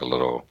to talk a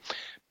little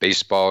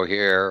baseball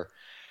here,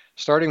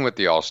 starting with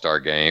the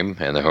All-Star Game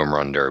and the Home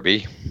Run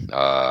Derby.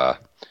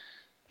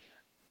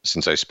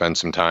 Since I spent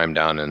some time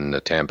down in the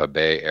Tampa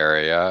Bay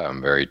area,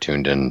 I'm very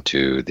tuned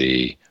into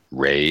the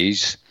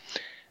Rays,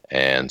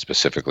 and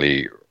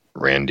specifically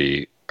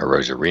Randy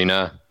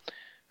Arozarena.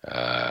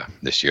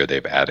 This year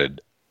they've added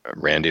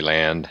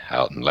Randyland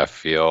out in left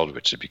field,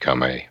 which has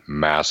become a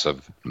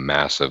massive,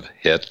 massive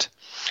hit.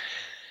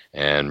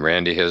 And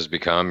Randy has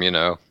become,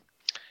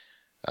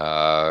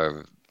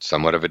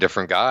 somewhat of a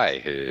different guy.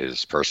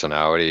 His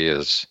personality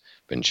has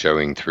been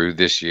showing through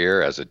this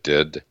year as it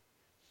did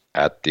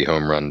at the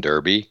Home Run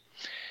Derby,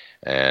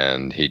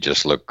 and he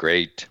just looked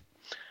great.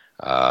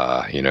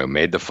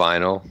 Made the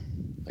final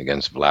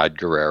against Vlad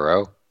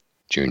Guerrero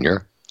Jr.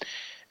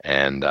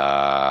 and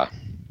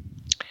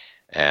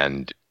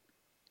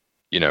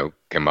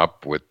came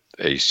up with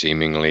a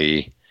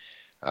seemingly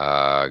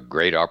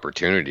great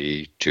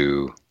opportunity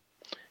to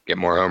get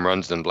more home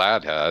runs than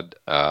Vlad had.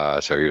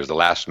 So he was the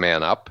last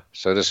man up,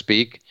 so to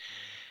speak.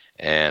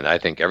 And I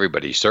think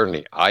everybody,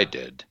 certainly I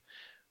did,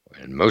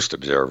 and most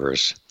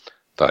observers,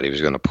 thought he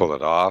was going to pull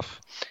it off.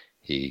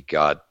 He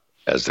got,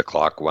 as the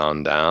clock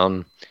wound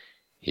down,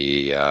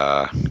 he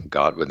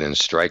got within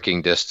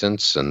striking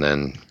distance, and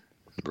then,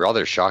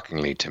 rather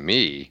shockingly to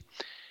me,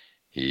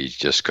 he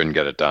just couldn't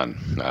get it done.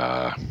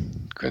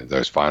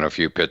 Those final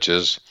few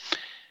pitches,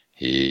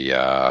 he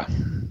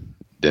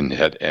didn't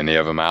hit any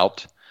of them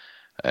out,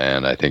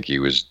 and I think he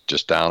was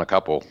just down a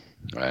couple.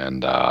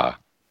 And, it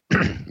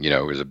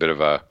was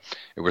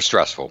it was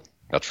stressful,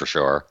 that's for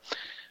sure,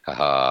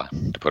 to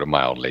put it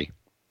mildly.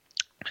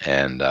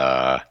 And,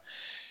 so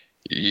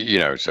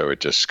it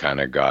just kind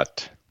of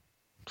got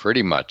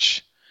pretty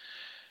much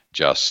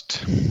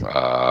just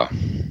got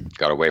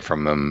away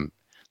from him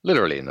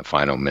literally in the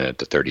final minute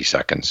to 30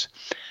 seconds.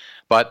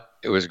 But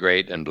it was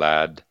great, and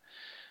Vlad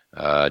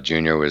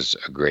Jr. was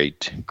a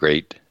great,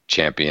 great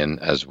champion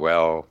as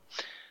well.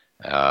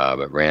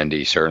 But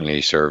Randy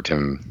certainly served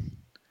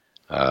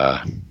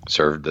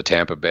the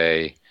Tampa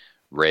Bay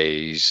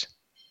Rays,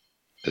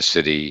 the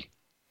city,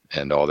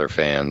 and all their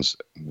fans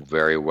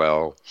very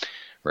well,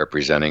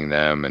 representing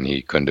them, and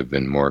he couldn't have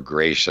been more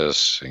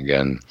gracious.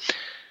 Again,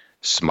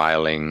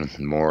 smiling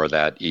more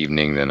that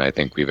evening than I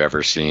think we've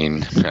ever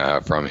seen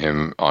from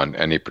him on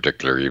any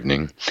particular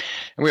evening.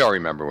 And we all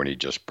remember when he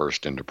just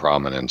burst into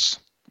prominence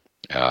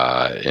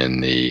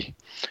in the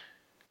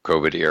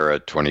COVID era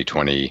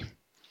 2020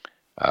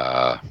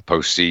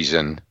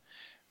 postseason,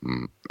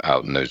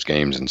 out in those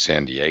games in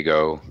San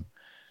Diego,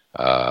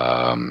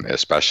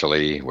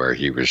 especially, where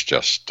he was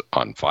just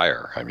on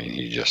fire. I mean,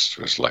 he just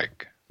was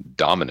like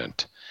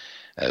dominant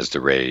as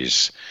the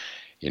Rays,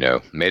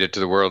 made it to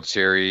the World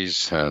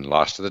Series and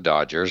lost to the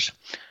Dodgers.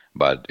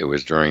 But it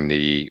was during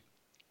the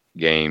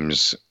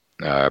games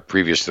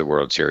previous to the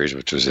World Series,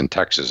 which was in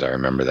Texas. I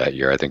remember that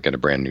year, I think in a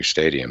brand new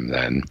stadium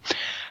then.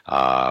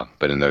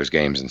 But in those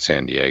games in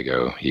San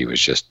Diego, he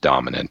was just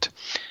dominant.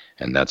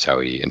 And that's how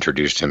he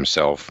introduced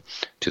himself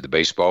to the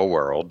baseball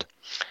world.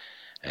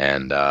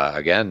 And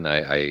again,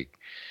 I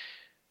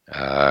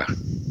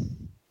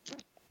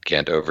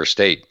can't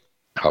overstate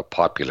how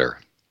popular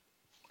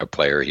a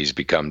player he's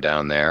become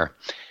down there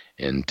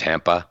in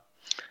Tampa.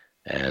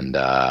 And,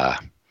 been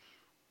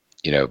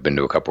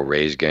to a couple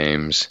Rays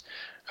games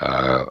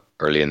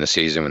early in the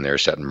season when they were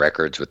setting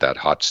records with that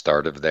hot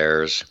start of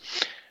theirs.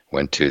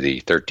 Went to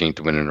the 13th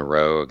win in a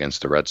row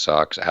against the Red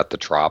Sox at the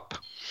Trop.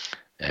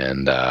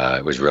 And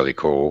it was really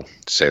cool,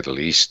 to say the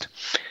least.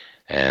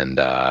 And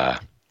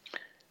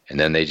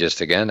then they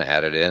just, again,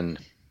 added in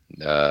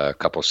a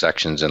couple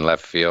sections in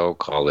left field,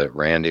 called it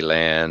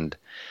Randyland.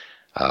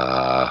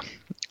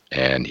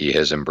 And he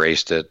has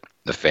embraced it.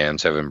 The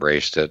fans have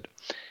embraced it.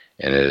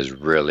 And it has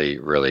really,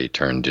 really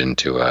turned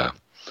into a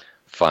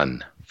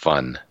fun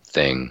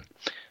thing.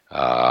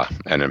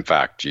 And in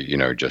fact,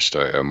 just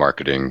a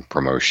marketing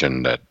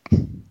promotion that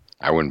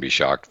I wouldn't be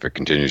shocked if it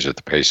continues at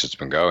the pace it's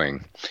been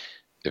going.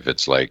 If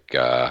it's like,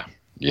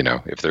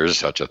 if there is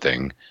such a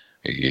thing,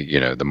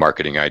 the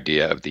marketing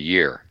idea of the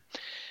year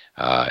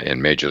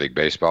in Major League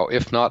Baseball,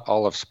 if not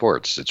all of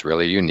sports. It's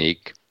really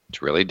unique.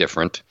 It's really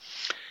different.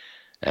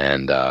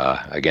 And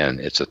again,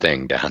 it's a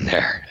thing down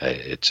there.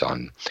 It's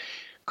on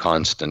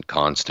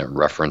constant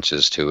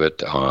references to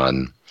it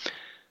on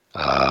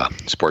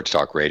sports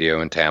talk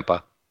radio in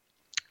Tampa.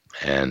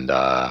 And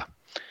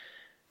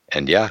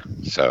yeah,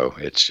 so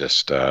it's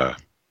just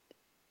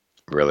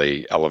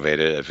really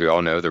elevated. As we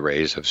all know, the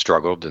Rays have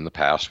struggled in the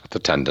past with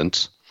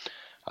attendance.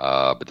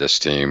 But this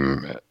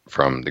team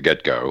from the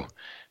get-go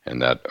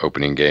and that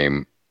opening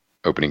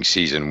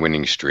season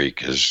winning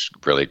streak has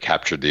really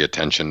captured the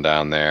attention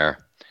down there.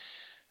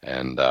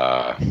 And,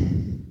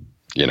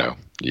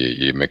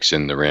 you mix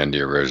in the Randy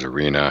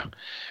Arozarena,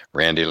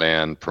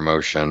 Randyland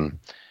promotion,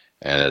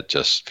 and it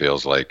just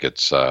feels like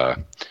it's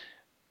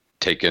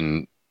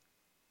taken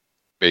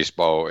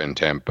baseball in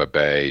Tampa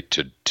Bay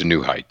to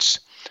new heights,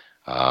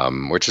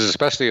 which is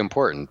especially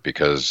important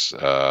because,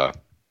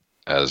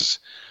 as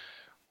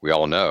we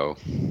all know,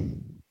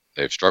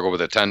 they've struggled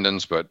with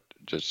attendance, but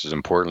just as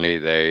importantly,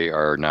 they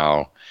are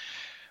now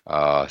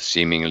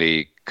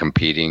seemingly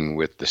competing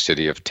with the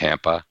city of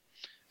Tampa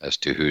as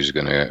to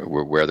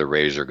where the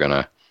Rays are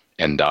gonna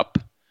end up.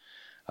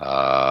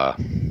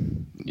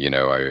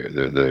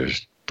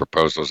 There's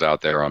proposals out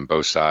there on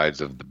both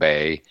sides of the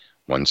bay.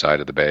 One side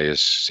of the bay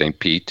is St.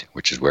 Pete,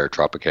 which is where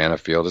Tropicana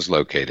Field is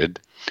located.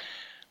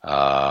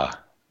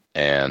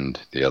 And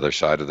the other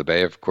side of the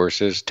bay, of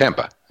course, is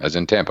Tampa, as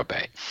in Tampa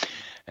Bay.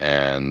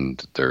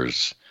 And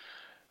there's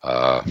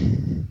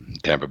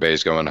Tampa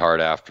Bay's going hard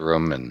after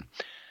them, and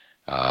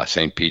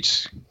St.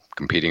 Pete's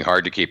competing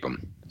hard to keep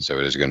them. So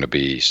it is going to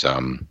be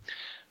some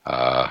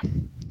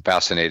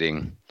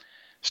fascinating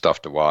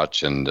stuff to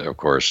watch. And, of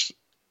course,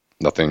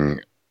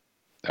 nothing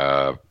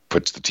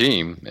puts the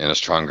team in a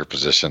stronger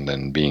position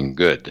than being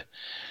good.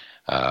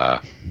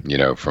 From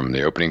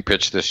the opening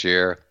pitch this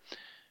year,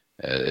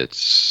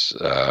 it's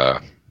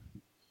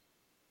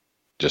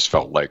just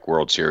felt like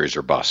World Series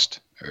or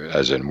bust,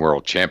 as in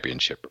World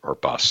Championship or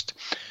bust.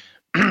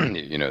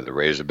 The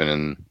Rays have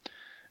been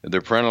they're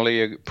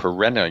perennially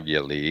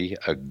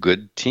a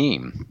good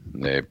team.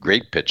 They have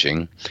great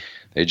pitching.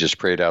 They just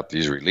prayed out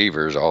these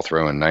relievers, all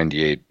throwing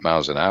 98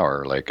 miles an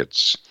hour like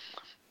it's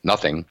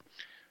nothing.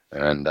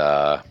 And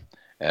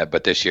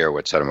but this year,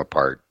 what set them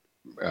apart,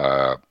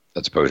 as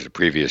opposed to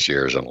previous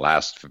years and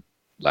last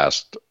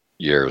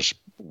year's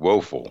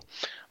woeful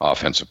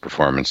offensive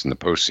performance in the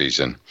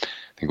postseason, I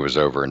think it was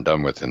over and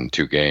done with in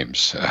 2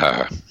 games.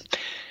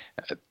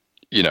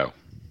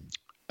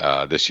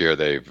 This year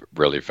they've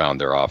really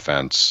found their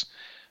offense.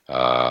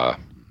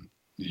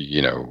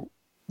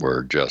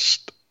 We're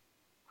just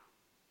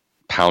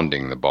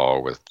pounding the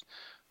ball with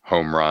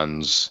home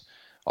runs,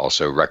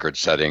 also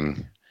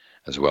record-setting,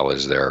 as well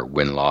as their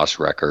win-loss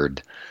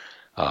record.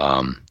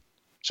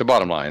 So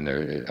bottom line,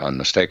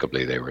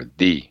 unmistakably, they were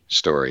the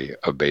story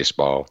of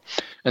baseball,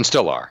 and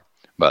still are.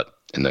 But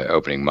in the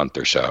opening month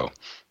or so,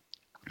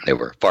 they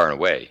were far and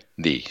away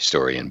the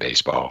story in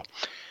baseball.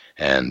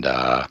 And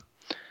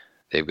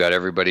they've got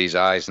everybody's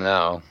eyes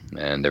now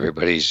and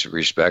everybody's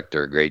respect.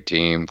 They're a great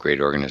team,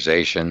 great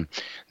organization.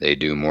 They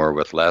do more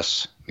with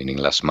less, meaning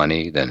less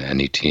money than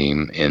any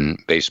team in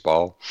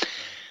baseball.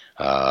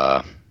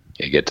 You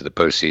get to the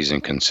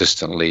postseason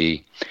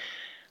consistently.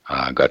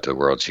 Got to the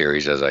World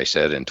Series, as I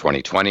said, in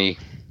 2020.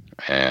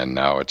 And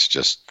now it's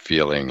just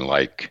feeling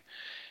like,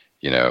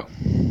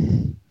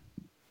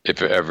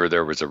 if ever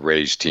there was a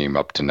Rays team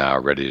up to now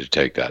ready to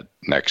take that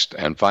next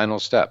and final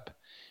step,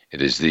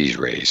 it is these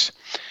Rays.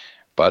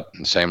 But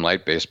in the same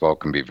light, baseball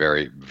can be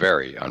very,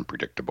 very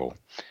unpredictable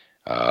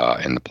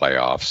in the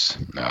playoffs,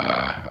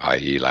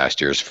 i.e. last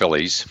year's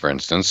Phillies, for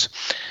instance.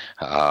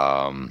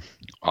 On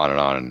and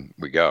on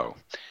we go.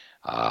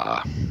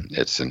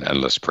 It's an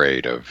endless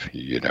parade of,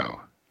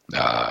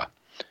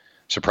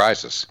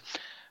 surprises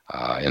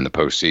in the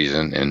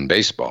postseason in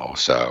baseball.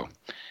 So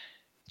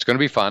it's going to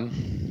be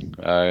fun.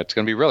 It's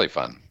going to be really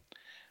fun.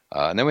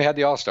 And then we had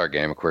the All-Star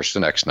game, of course,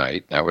 the next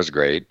night. That was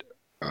great.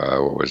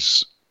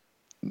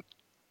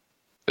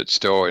 It's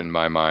still, in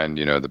my mind,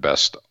 the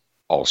best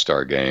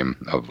All-Star game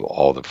of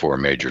all the 4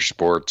 major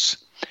sports.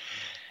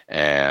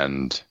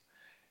 And,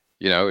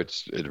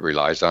 it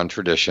relies on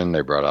tradition.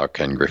 They brought out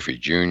Ken Griffey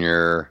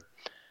Jr.,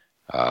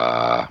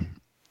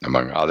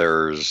 among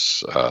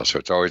others. So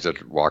it's always a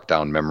walk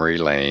down memory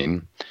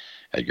lane.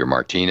 Edgar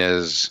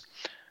Martinez.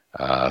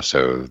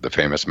 So the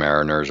famous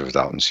Mariners was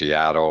out in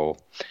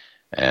Seattle,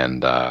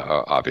 and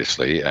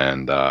obviously,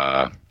 and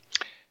the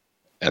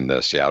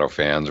Seattle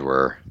fans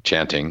were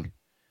chanting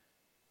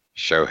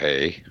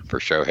Shohei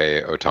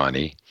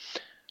Ohtani,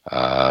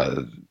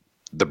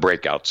 the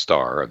breakout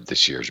star of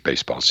this year's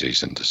baseball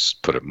season, to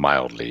put it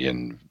mildly.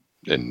 In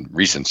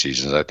recent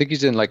seasons, I think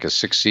he's in like a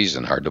 6th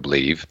season. Hard to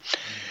believe.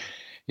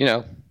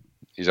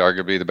 He's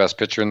arguably the best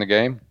pitcher in the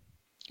game.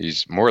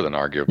 He's more than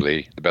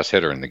arguably the best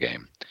hitter in the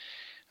game.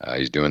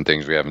 He's doing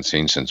things we haven't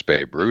seen since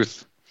Babe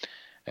Ruth.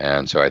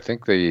 And so I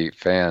think the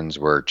fans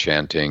were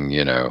chanting,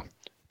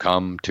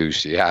 come to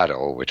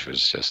Seattle, which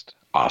was just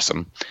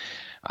awesome.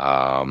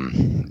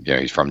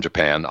 He's from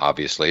Japan,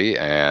 obviously.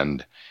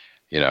 And,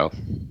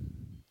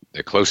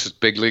 the closest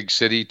big league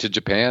city to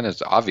Japan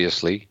is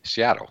obviously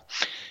Seattle.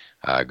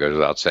 Goes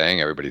without saying,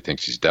 everybody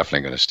thinks he's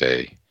definitely going to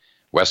stay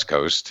West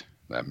Coast.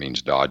 That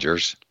means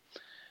Dodgers.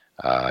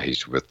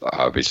 He's with,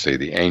 obviously,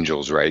 the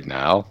Angels right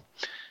now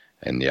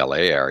in the LA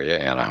area,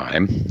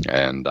 Anaheim.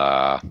 And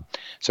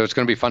so it's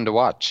going to be fun to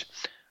watch.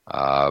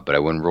 But I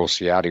wouldn't rule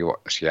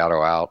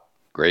Seattle out.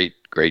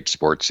 Great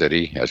sports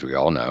city, as we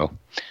all know.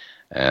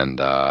 And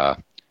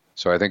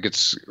so I think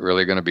it's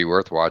really going to be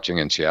worth watching.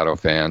 And Seattle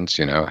fans,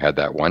 had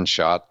that one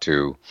shot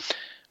to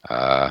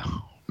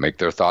make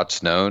their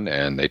thoughts known,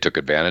 and they took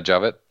advantage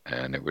of it.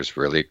 And it was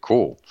really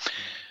cool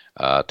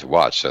to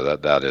watch. So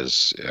that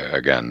is,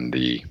 again,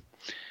 the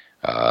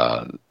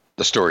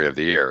story of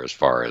the year as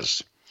far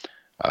as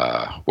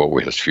what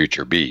will his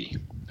future be,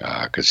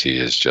 because he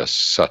is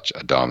just such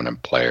a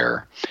dominant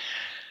player,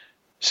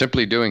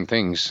 simply doing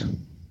things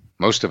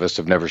most of us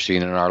have never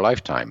seen in our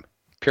lifetime,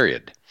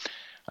 period.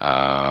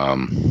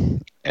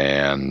 And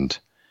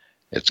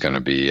it's going to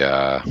be,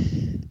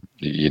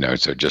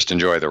 so just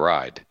enjoy the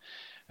ride.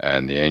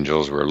 And the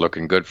Angels were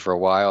looking good for a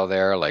while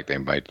there, like they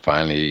might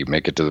finally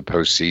make it to the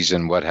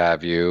postseason, what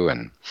have you.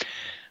 And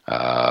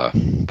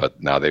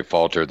but now they've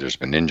faltered. There's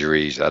been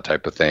injuries, that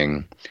type of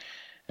thing.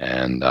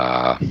 And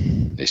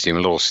they seem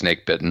a little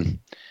snake-bitten.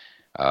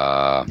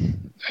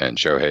 And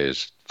Shohei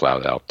is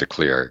flat out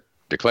declared,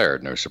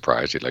 no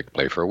surprise, he'd like to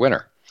play for a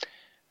winner.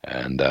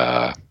 And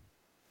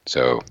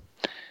so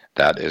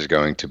that is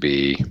going to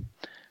be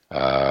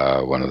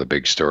one of the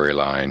big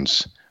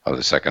storylines of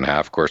the second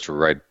half. Of course, we're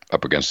right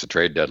up against the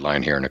trade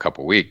deadline here in a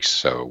couple weeks.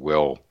 So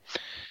will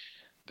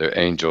the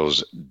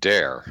Angels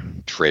dare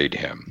trade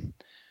him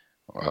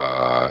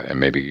and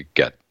maybe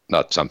get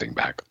not something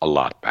back, a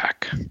lot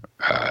back?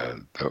 I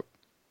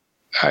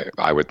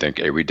would think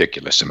a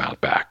ridiculous amount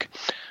back.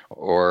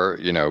 Or,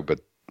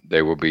 but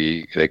they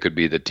could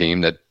be the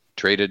team that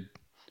traded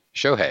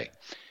Shohei.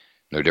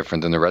 No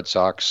different than the Red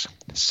Sox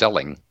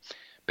selling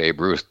Babe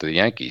Ruth to the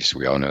Yankees.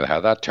 We all know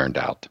how that turned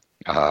out.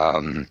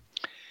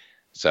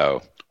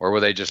 Or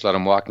will they just let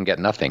him walk and get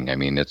nothing? I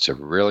mean, it's a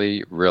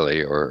really,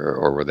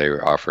 or will they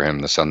offer him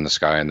the sun, the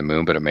sky, and the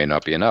moon, but it may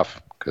not be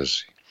enough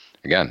because,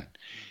 again,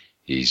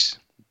 he's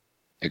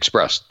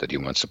expressed that he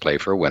wants to play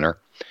for a winner.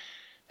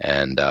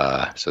 And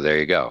so there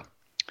you go.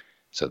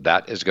 So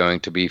that is going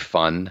to be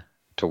fun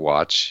to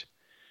watch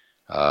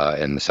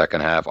in the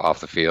second half. Off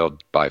the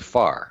field, by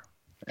far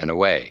and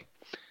away,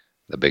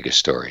 the biggest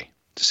story,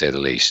 to say the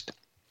least.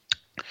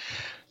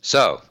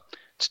 So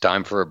it's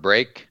time for a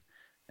break,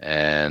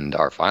 and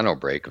our final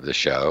break of the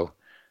show.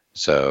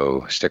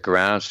 So stick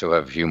around. Still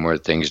have a few more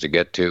things to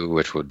get to,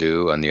 which we'll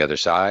do on the other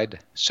side.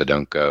 So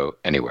don't go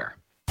anywhere.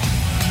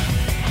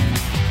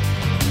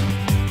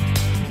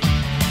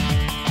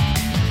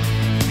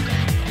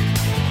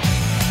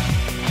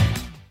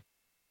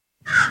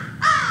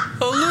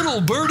 A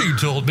little birdie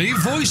told me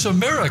Voice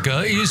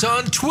America is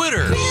on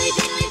Twitter.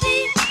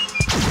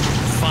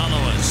 Follow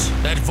us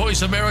at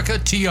Voice America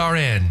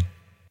TRN.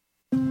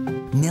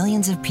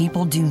 Millions of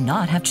people do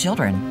not have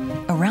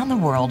children. Around the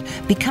world,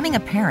 becoming a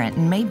parent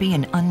may be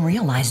an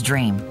unrealized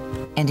dream,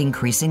 and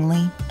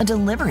increasingly, a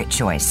deliberate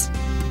choice.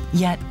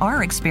 Yet,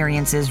 our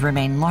experiences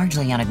remain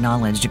largely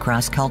unacknowledged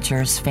across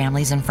cultures,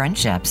 families, and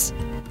friendships.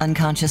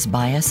 Unconscious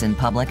bias in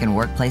public and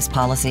workplace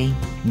policy,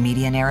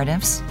 media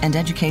narratives, and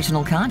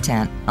educational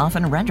content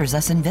often renders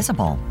us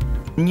invisible.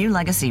 New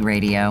Legacy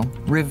Radio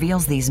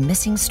reveals these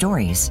missing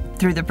stories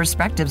through the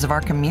perspectives of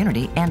our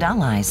community and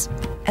allies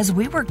as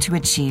we work to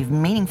achieve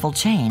meaningful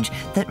change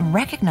that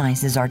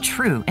recognizes our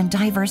true and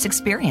diverse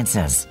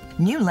experiences.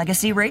 New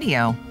Legacy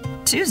Radio,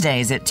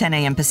 Tuesdays at 10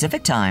 a.m.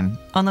 Pacific Time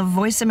on the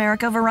Voice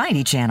America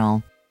Variety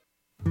Channel.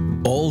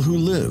 All who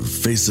live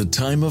face a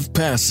time of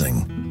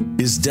passing.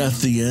 Is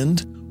death the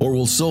end, or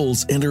will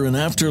souls enter an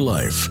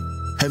afterlife?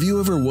 Have you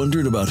ever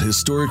wondered about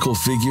historical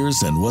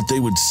figures and what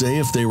they would say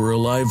if they were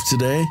alive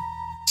today?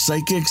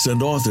 Psychics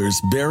and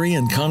authors Barry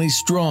and Connie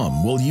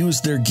Strom will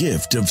use their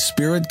gift of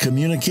spirit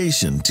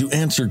communication to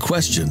answer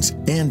questions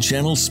and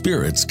channel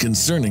spirits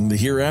concerning the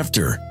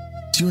hereafter.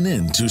 Tune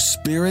in to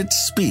Spirit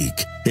Speak,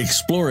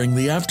 Exploring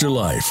the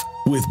Afterlife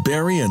with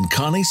Barry and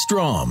Connie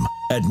Strom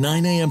at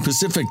 9 a.m.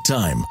 Pacific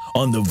Time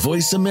on the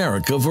Voice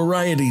America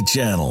Variety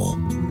Channel.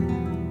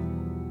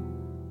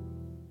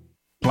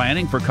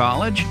 Planning for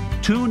college?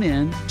 Tune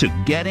in to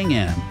Getting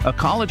In, a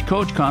college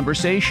coach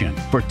conversation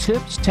for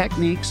tips,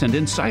 techniques, and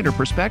insider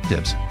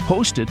perspectives.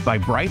 Hosted by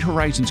Bright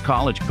Horizons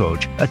College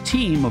Coach, a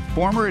team of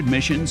former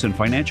admissions and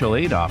financial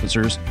aid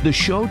officers, the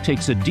show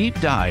takes a deep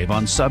dive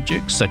on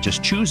subjects such as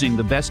choosing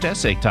the best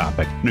essay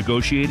topic,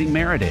 negotiating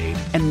merit aid,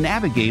 and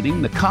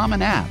navigating the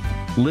Common App.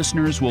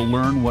 Listeners will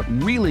learn what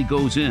really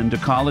goes into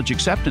college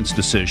acceptance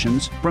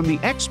decisions from the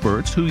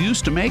experts who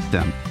used to make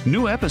them.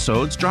 New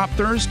episodes drop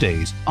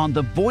Thursdays on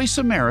the Voice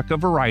America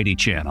Variety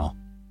Channel.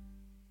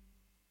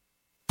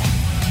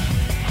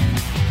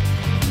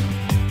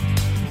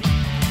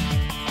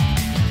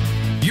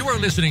 You are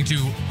listening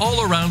to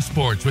All Around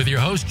Sports with your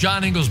host,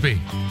 John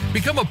Inglesby.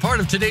 Become a part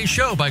of today's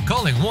show by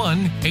calling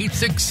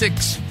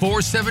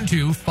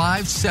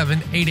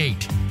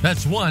 1-866-472-5788.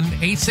 That's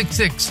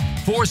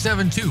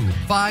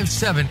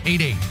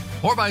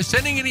 1-866-472-5788. Or by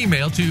sending an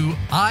email to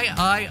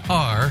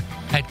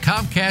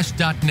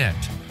iir@comcast.net.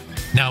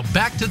 Now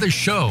back to the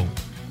show.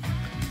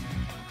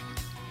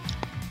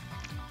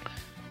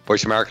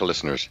 Voice America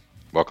listeners,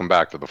 welcome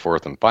back to the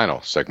fourth and final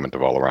segment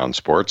of All Around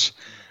Sports.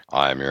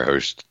 I'm your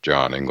host,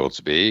 John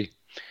Inglesby.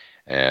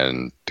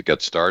 And to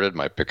get started,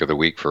 my pick of the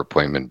week for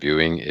appointment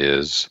viewing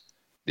is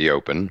the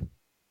Open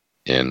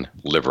in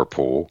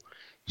Liverpool,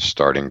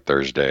 starting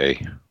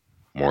Thursday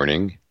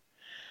morning,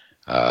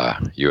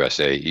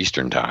 USA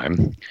Eastern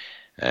Time.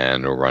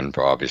 And will run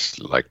for,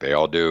 obviously, like they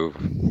all do,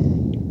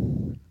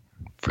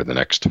 for the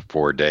next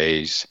 4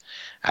 days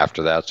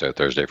after that. So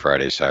Thursday,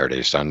 Friday,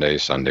 Saturday, Sunday.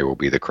 Sunday will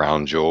be the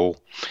crown jewel,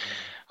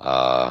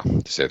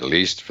 to say the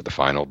least, for the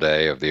final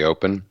day of the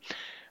Open.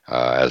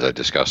 As I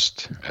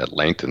discussed at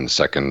length in the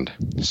second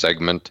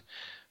segment,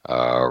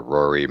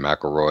 Rory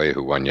McIlroy,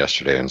 who won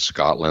yesterday in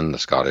Scotland, the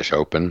Scottish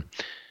Open,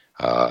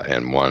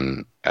 and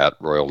won at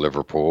Royal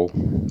Liverpool,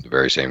 the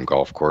very same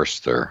golf course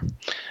they're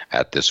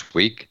at this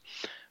week.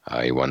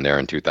 He won there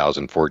in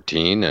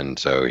 2014, and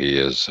so he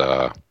is,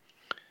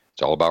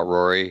 it's all about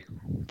Rory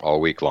all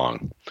week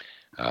long,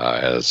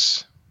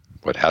 as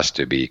what has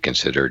to be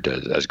considered,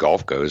 as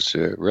golf goes,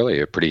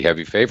 really a pretty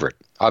heavy favorite,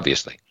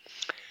 obviously.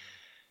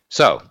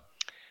 So,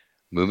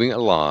 moving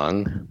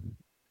along,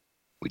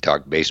 we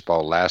talked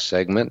baseball last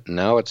segment.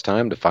 Now it's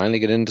time to finally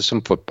get into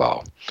some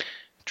football.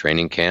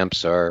 Training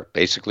camps are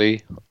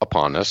basically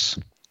upon us.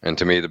 And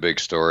to me, the big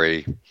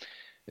story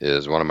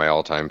is one of my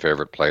all-time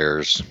favorite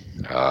players,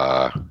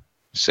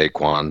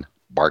 Saquon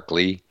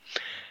Barkley.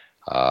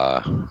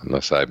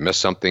 Unless I've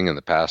missed something in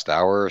the past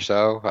hour or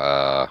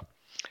so,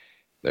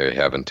 they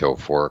have until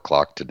 4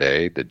 o'clock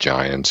today, the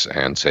Giants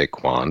and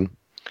Saquon,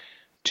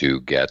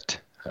 to get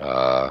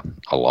a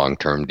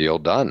long-term deal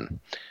done.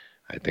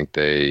 I think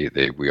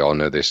we all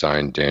know they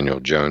signed Daniel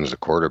Jones, the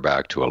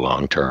quarterback, to a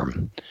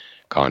long-term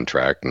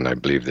contract, and I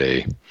believe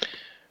they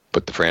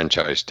put the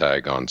franchise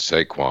tag on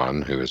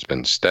Saquon, who has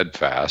been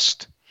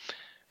steadfast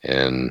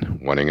in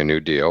wanting a new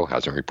deal,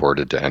 hasn't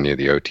reported to any of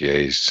the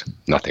OTAs,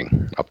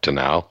 nothing up to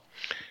now.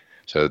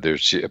 So there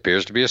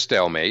appears to be a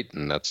stalemate,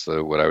 and that's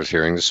what I was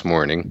hearing this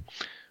morning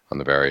on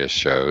the various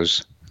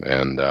shows.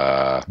 And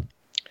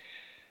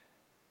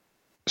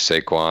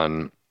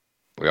Saquon,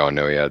 we all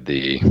know he had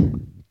the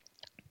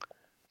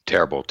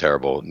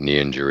terrible knee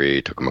injury.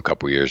 It took him a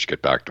couple years to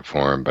get back to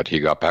form, but he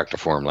got back to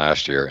form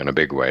last year in a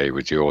big way. It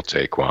was the old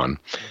Saquon,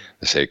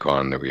 the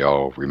Saquon that we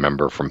all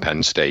remember from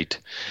Penn State,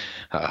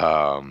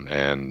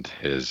 and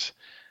his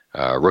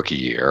rookie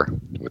year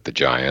with the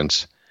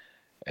Giants.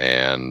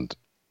 And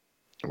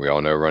we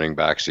all know running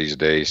backs these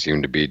days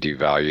seem to be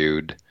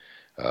devalued.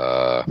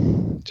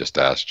 Just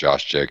ask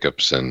Josh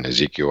Jacobs and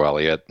Ezekiel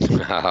Elliott.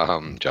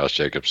 Josh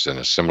Jacobs in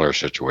a similar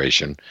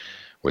situation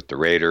with the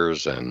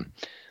Raiders, and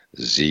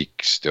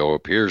Zeke still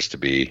appears to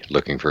be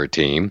looking for a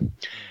team.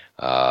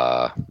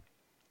 And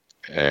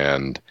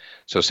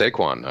so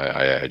Saquon,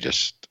 I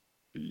just,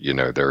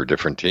 they're a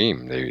different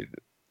team. They,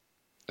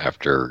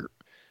 after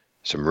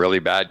some really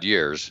bad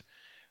years,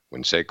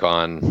 when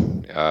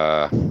Saquon,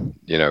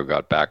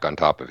 got back on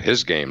top of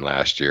his game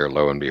last year,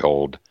 lo and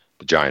behold,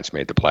 the Giants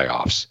made the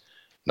playoffs.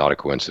 Not a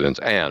coincidence.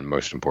 And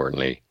most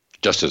importantly,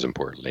 just as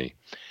importantly,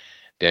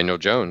 Daniel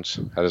Jones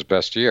had his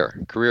best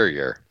career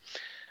year.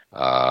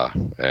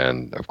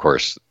 And of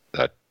course,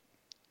 that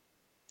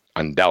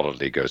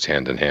undoubtedly goes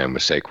hand in hand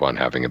with Saquon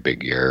having a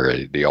big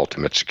year. The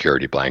ultimate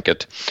security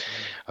blanket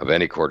of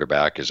any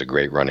quarterback is a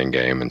great running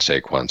game, and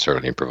Saquon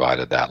certainly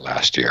provided that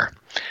last year.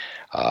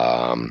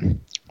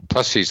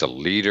 Plus, he's a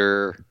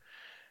leader.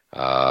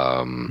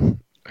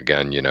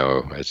 Again,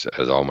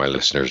 as all my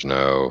listeners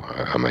know,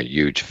 I'm a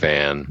huge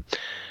fan.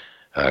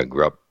 I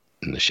grew up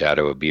in the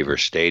shadow of Beaver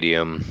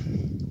Stadium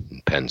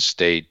in Penn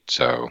State,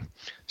 so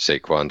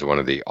Saquon's one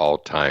of the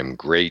all-time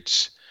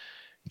greats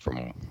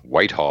from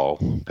Whitehall,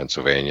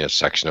 Pennsylvania,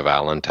 section of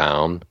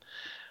Allentown.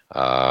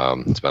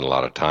 Spent a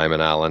lot of time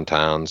in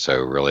Allentown,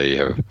 so really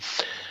have,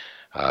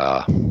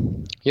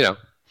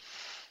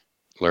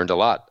 learned a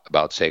lot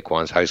about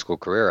Saquon's high school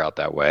career out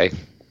that way.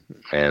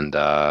 And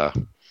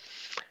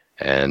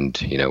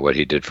what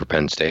he did for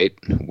Penn State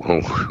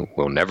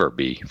will never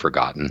be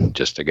forgotten.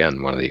 Just,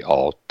 again, one of the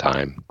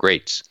all-time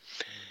greats.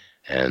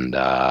 And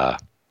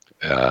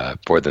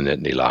for the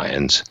Nittany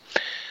Lions.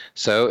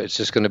 So it's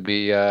just going to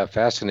be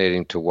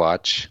fascinating to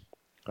watch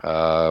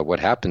what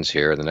happens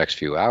here in the next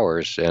few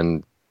hours.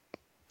 And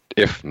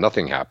if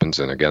nothing happens,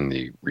 and again,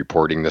 the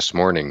reporting this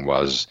morning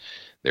was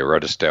they were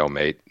at a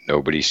stalemate.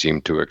 Nobody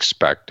seemed to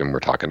expect, and we're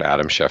talking to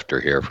Adam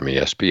Schefter here from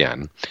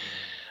ESPN.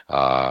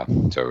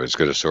 So as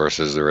good a source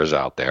as there is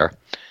out there,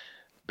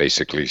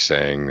 basically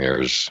saying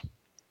there's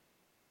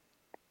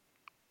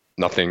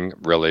nothing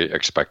really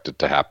expected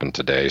to happen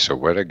today. So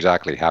what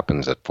exactly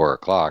happens at 4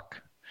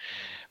 o'clock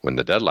when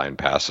the deadline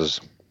passes,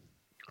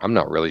 I'm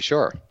not really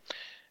sure.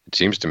 It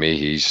seems to me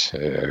he's,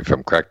 if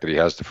I'm correct, that he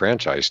has the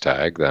franchise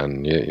tag,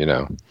 then,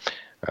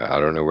 I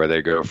don't know where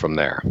they go from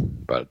there.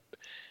 But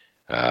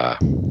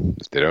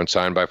if they don't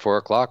sign by 4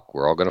 o'clock,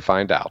 we're all going to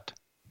find out.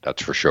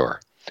 That's for sure.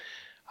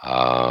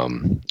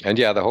 And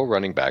yeah, the whole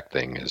running back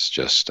thing is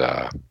just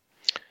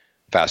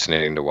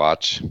fascinating to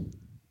watch.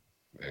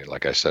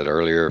 like I said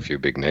earlier, a few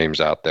big names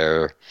out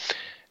there.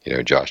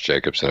 Josh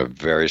Jacobs in a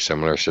very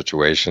similar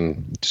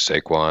situation to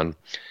Saquon,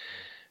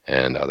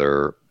 and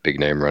other big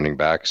name running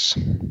backs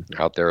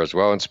out there as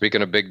well. And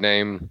speaking of big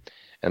name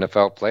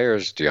NFL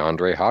players,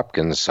 DeAndre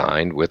Hopkins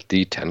signed with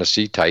the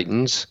Tennessee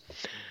Titans.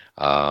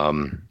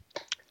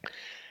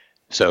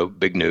 So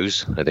big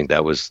news. I think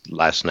that was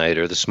last night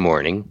or this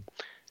morning.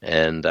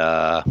 And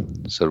so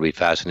it'll be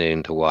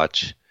fascinating to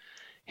watch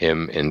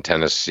him in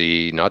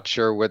Tennessee. Not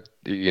sure what,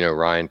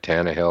 Ryan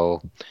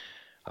Tannehill,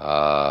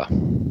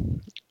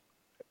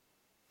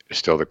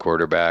 still the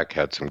quarterback,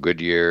 had some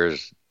good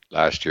years.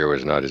 Last year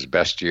was not his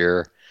best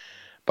year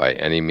by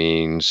any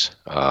means.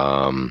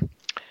 And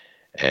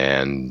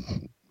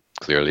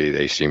clearly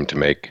they seem to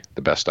make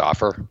the best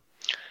offer.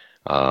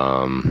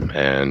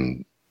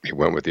 And he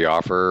went with the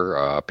offer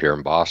up here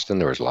in Boston.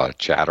 There was a lot of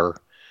chatter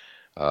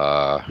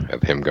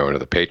of him going to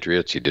the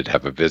Patriots. He did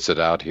have a visit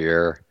out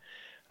here.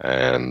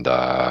 And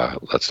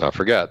let's not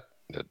forget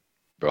that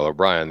Bill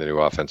O'Brien, the new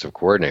offensive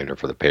coordinator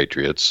for the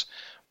Patriots,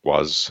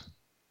 was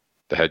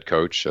the head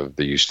coach of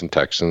the Houston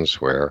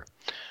Texans, where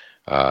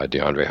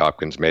DeAndre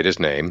Hopkins made his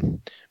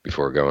name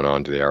before going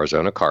on to the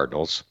Arizona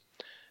Cardinals.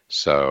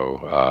 So,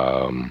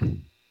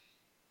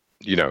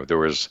 there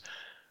was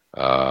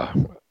a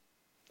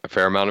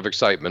fair amount of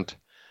excitement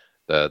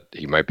that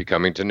he might be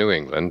coming to New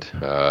England.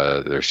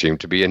 There seemed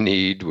to be a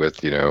need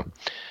with,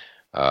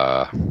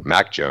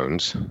 Mac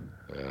Jones,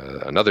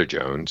 another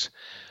Jones,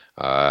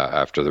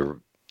 after the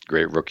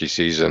great rookie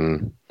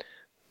season,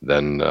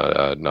 then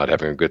not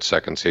having a good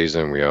second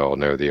season. We all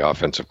know the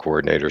offensive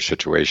coordinator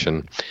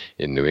situation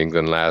in New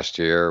England last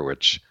year,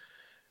 which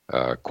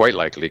quite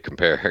likely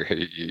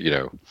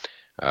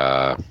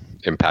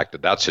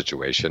impacted that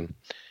situation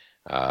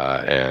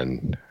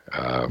and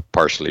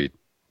partially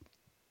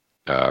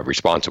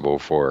responsible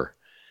for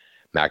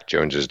Mac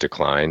Jones's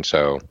decline.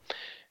 So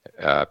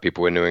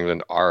people in New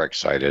England are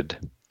excited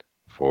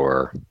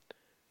for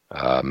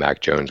Mac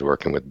Jones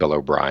working with Bill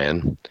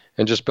O'Brien,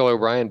 and just Bill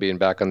O'Brien being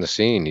back on the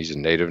scene. He's a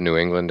native New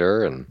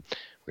Englander, and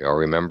we all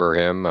remember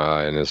him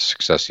and his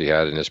success he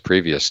had in his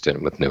previous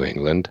stint with New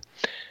England.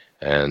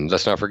 And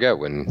let's not forget,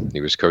 when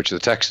he was coach of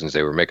the Texans,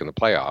 they were making the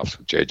playoffs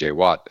with J.J.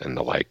 Watt and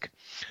the like.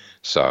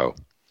 So,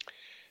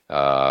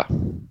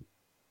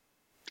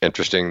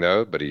 interesting,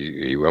 though, but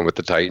he went with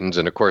the Titans.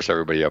 And, of course,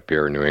 everybody up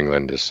here in New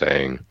England is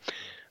saying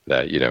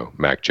that,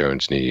 Mac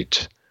Jones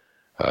needs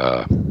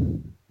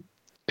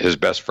his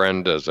best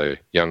friend as a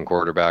young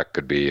quarterback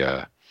could be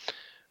a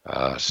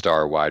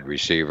star wide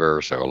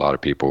receiver. So a lot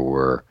of people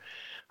were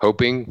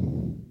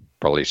hoping,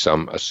 probably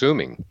some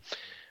assuming,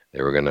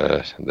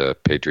 the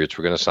Patriots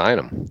were going to sign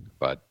him,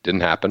 but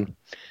didn't happen.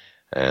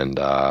 And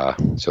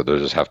so they'll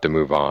just have to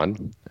move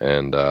on,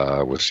 and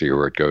we'll see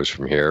where it goes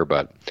from here.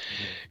 But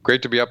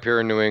great to be up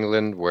here in New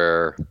England,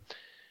 where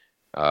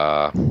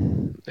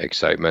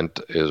excitement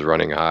is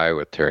running high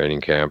with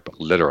training camp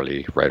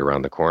literally right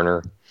around the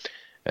corner,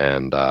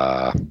 and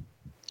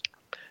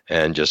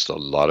just a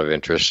lot of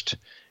interest.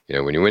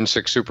 When you win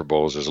 6 Super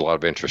Bowls, there's a lot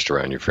of interest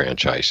around your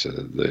franchise.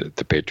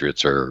 The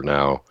Patriots are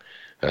now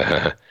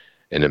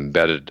an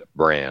embedded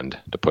brand,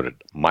 to put it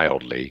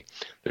mildly.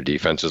 Their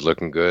defense is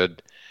looking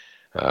good.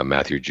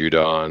 Matthew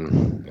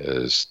Judon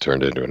is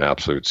turned into an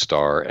absolute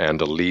star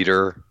and a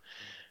leader.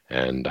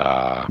 And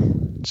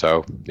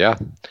so, yeah,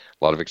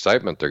 a lot of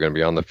excitement. They're going to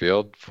be on the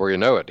field before you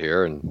know it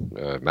here in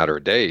a matter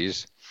of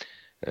days.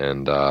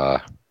 And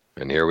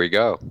here we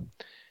go.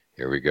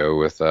 Here we go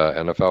with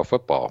NFL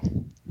football,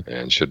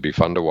 and should be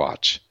fun to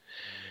watch.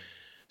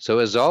 So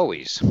as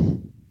always,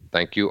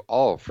 thank you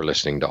all for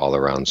listening to All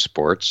Around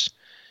Sports,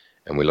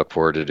 and we look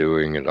forward to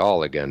doing it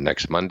all again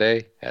next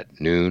Monday at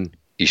noon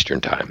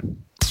Eastern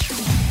Time.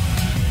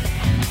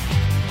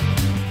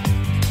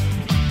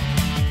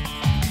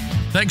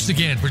 Thanks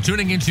again for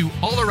tuning into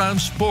All Around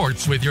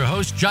Sports with your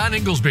host, John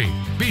Inglesby.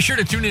 Be sure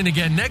to tune in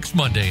again next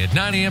Monday at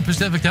 9 a.m.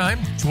 Pacific Time,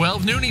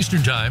 12 noon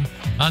Eastern Time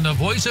on the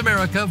Voice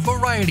America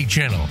Variety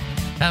Channel.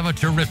 Have a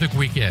terrific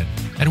weekend,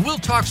 and we'll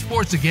talk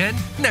sports again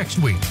next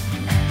week.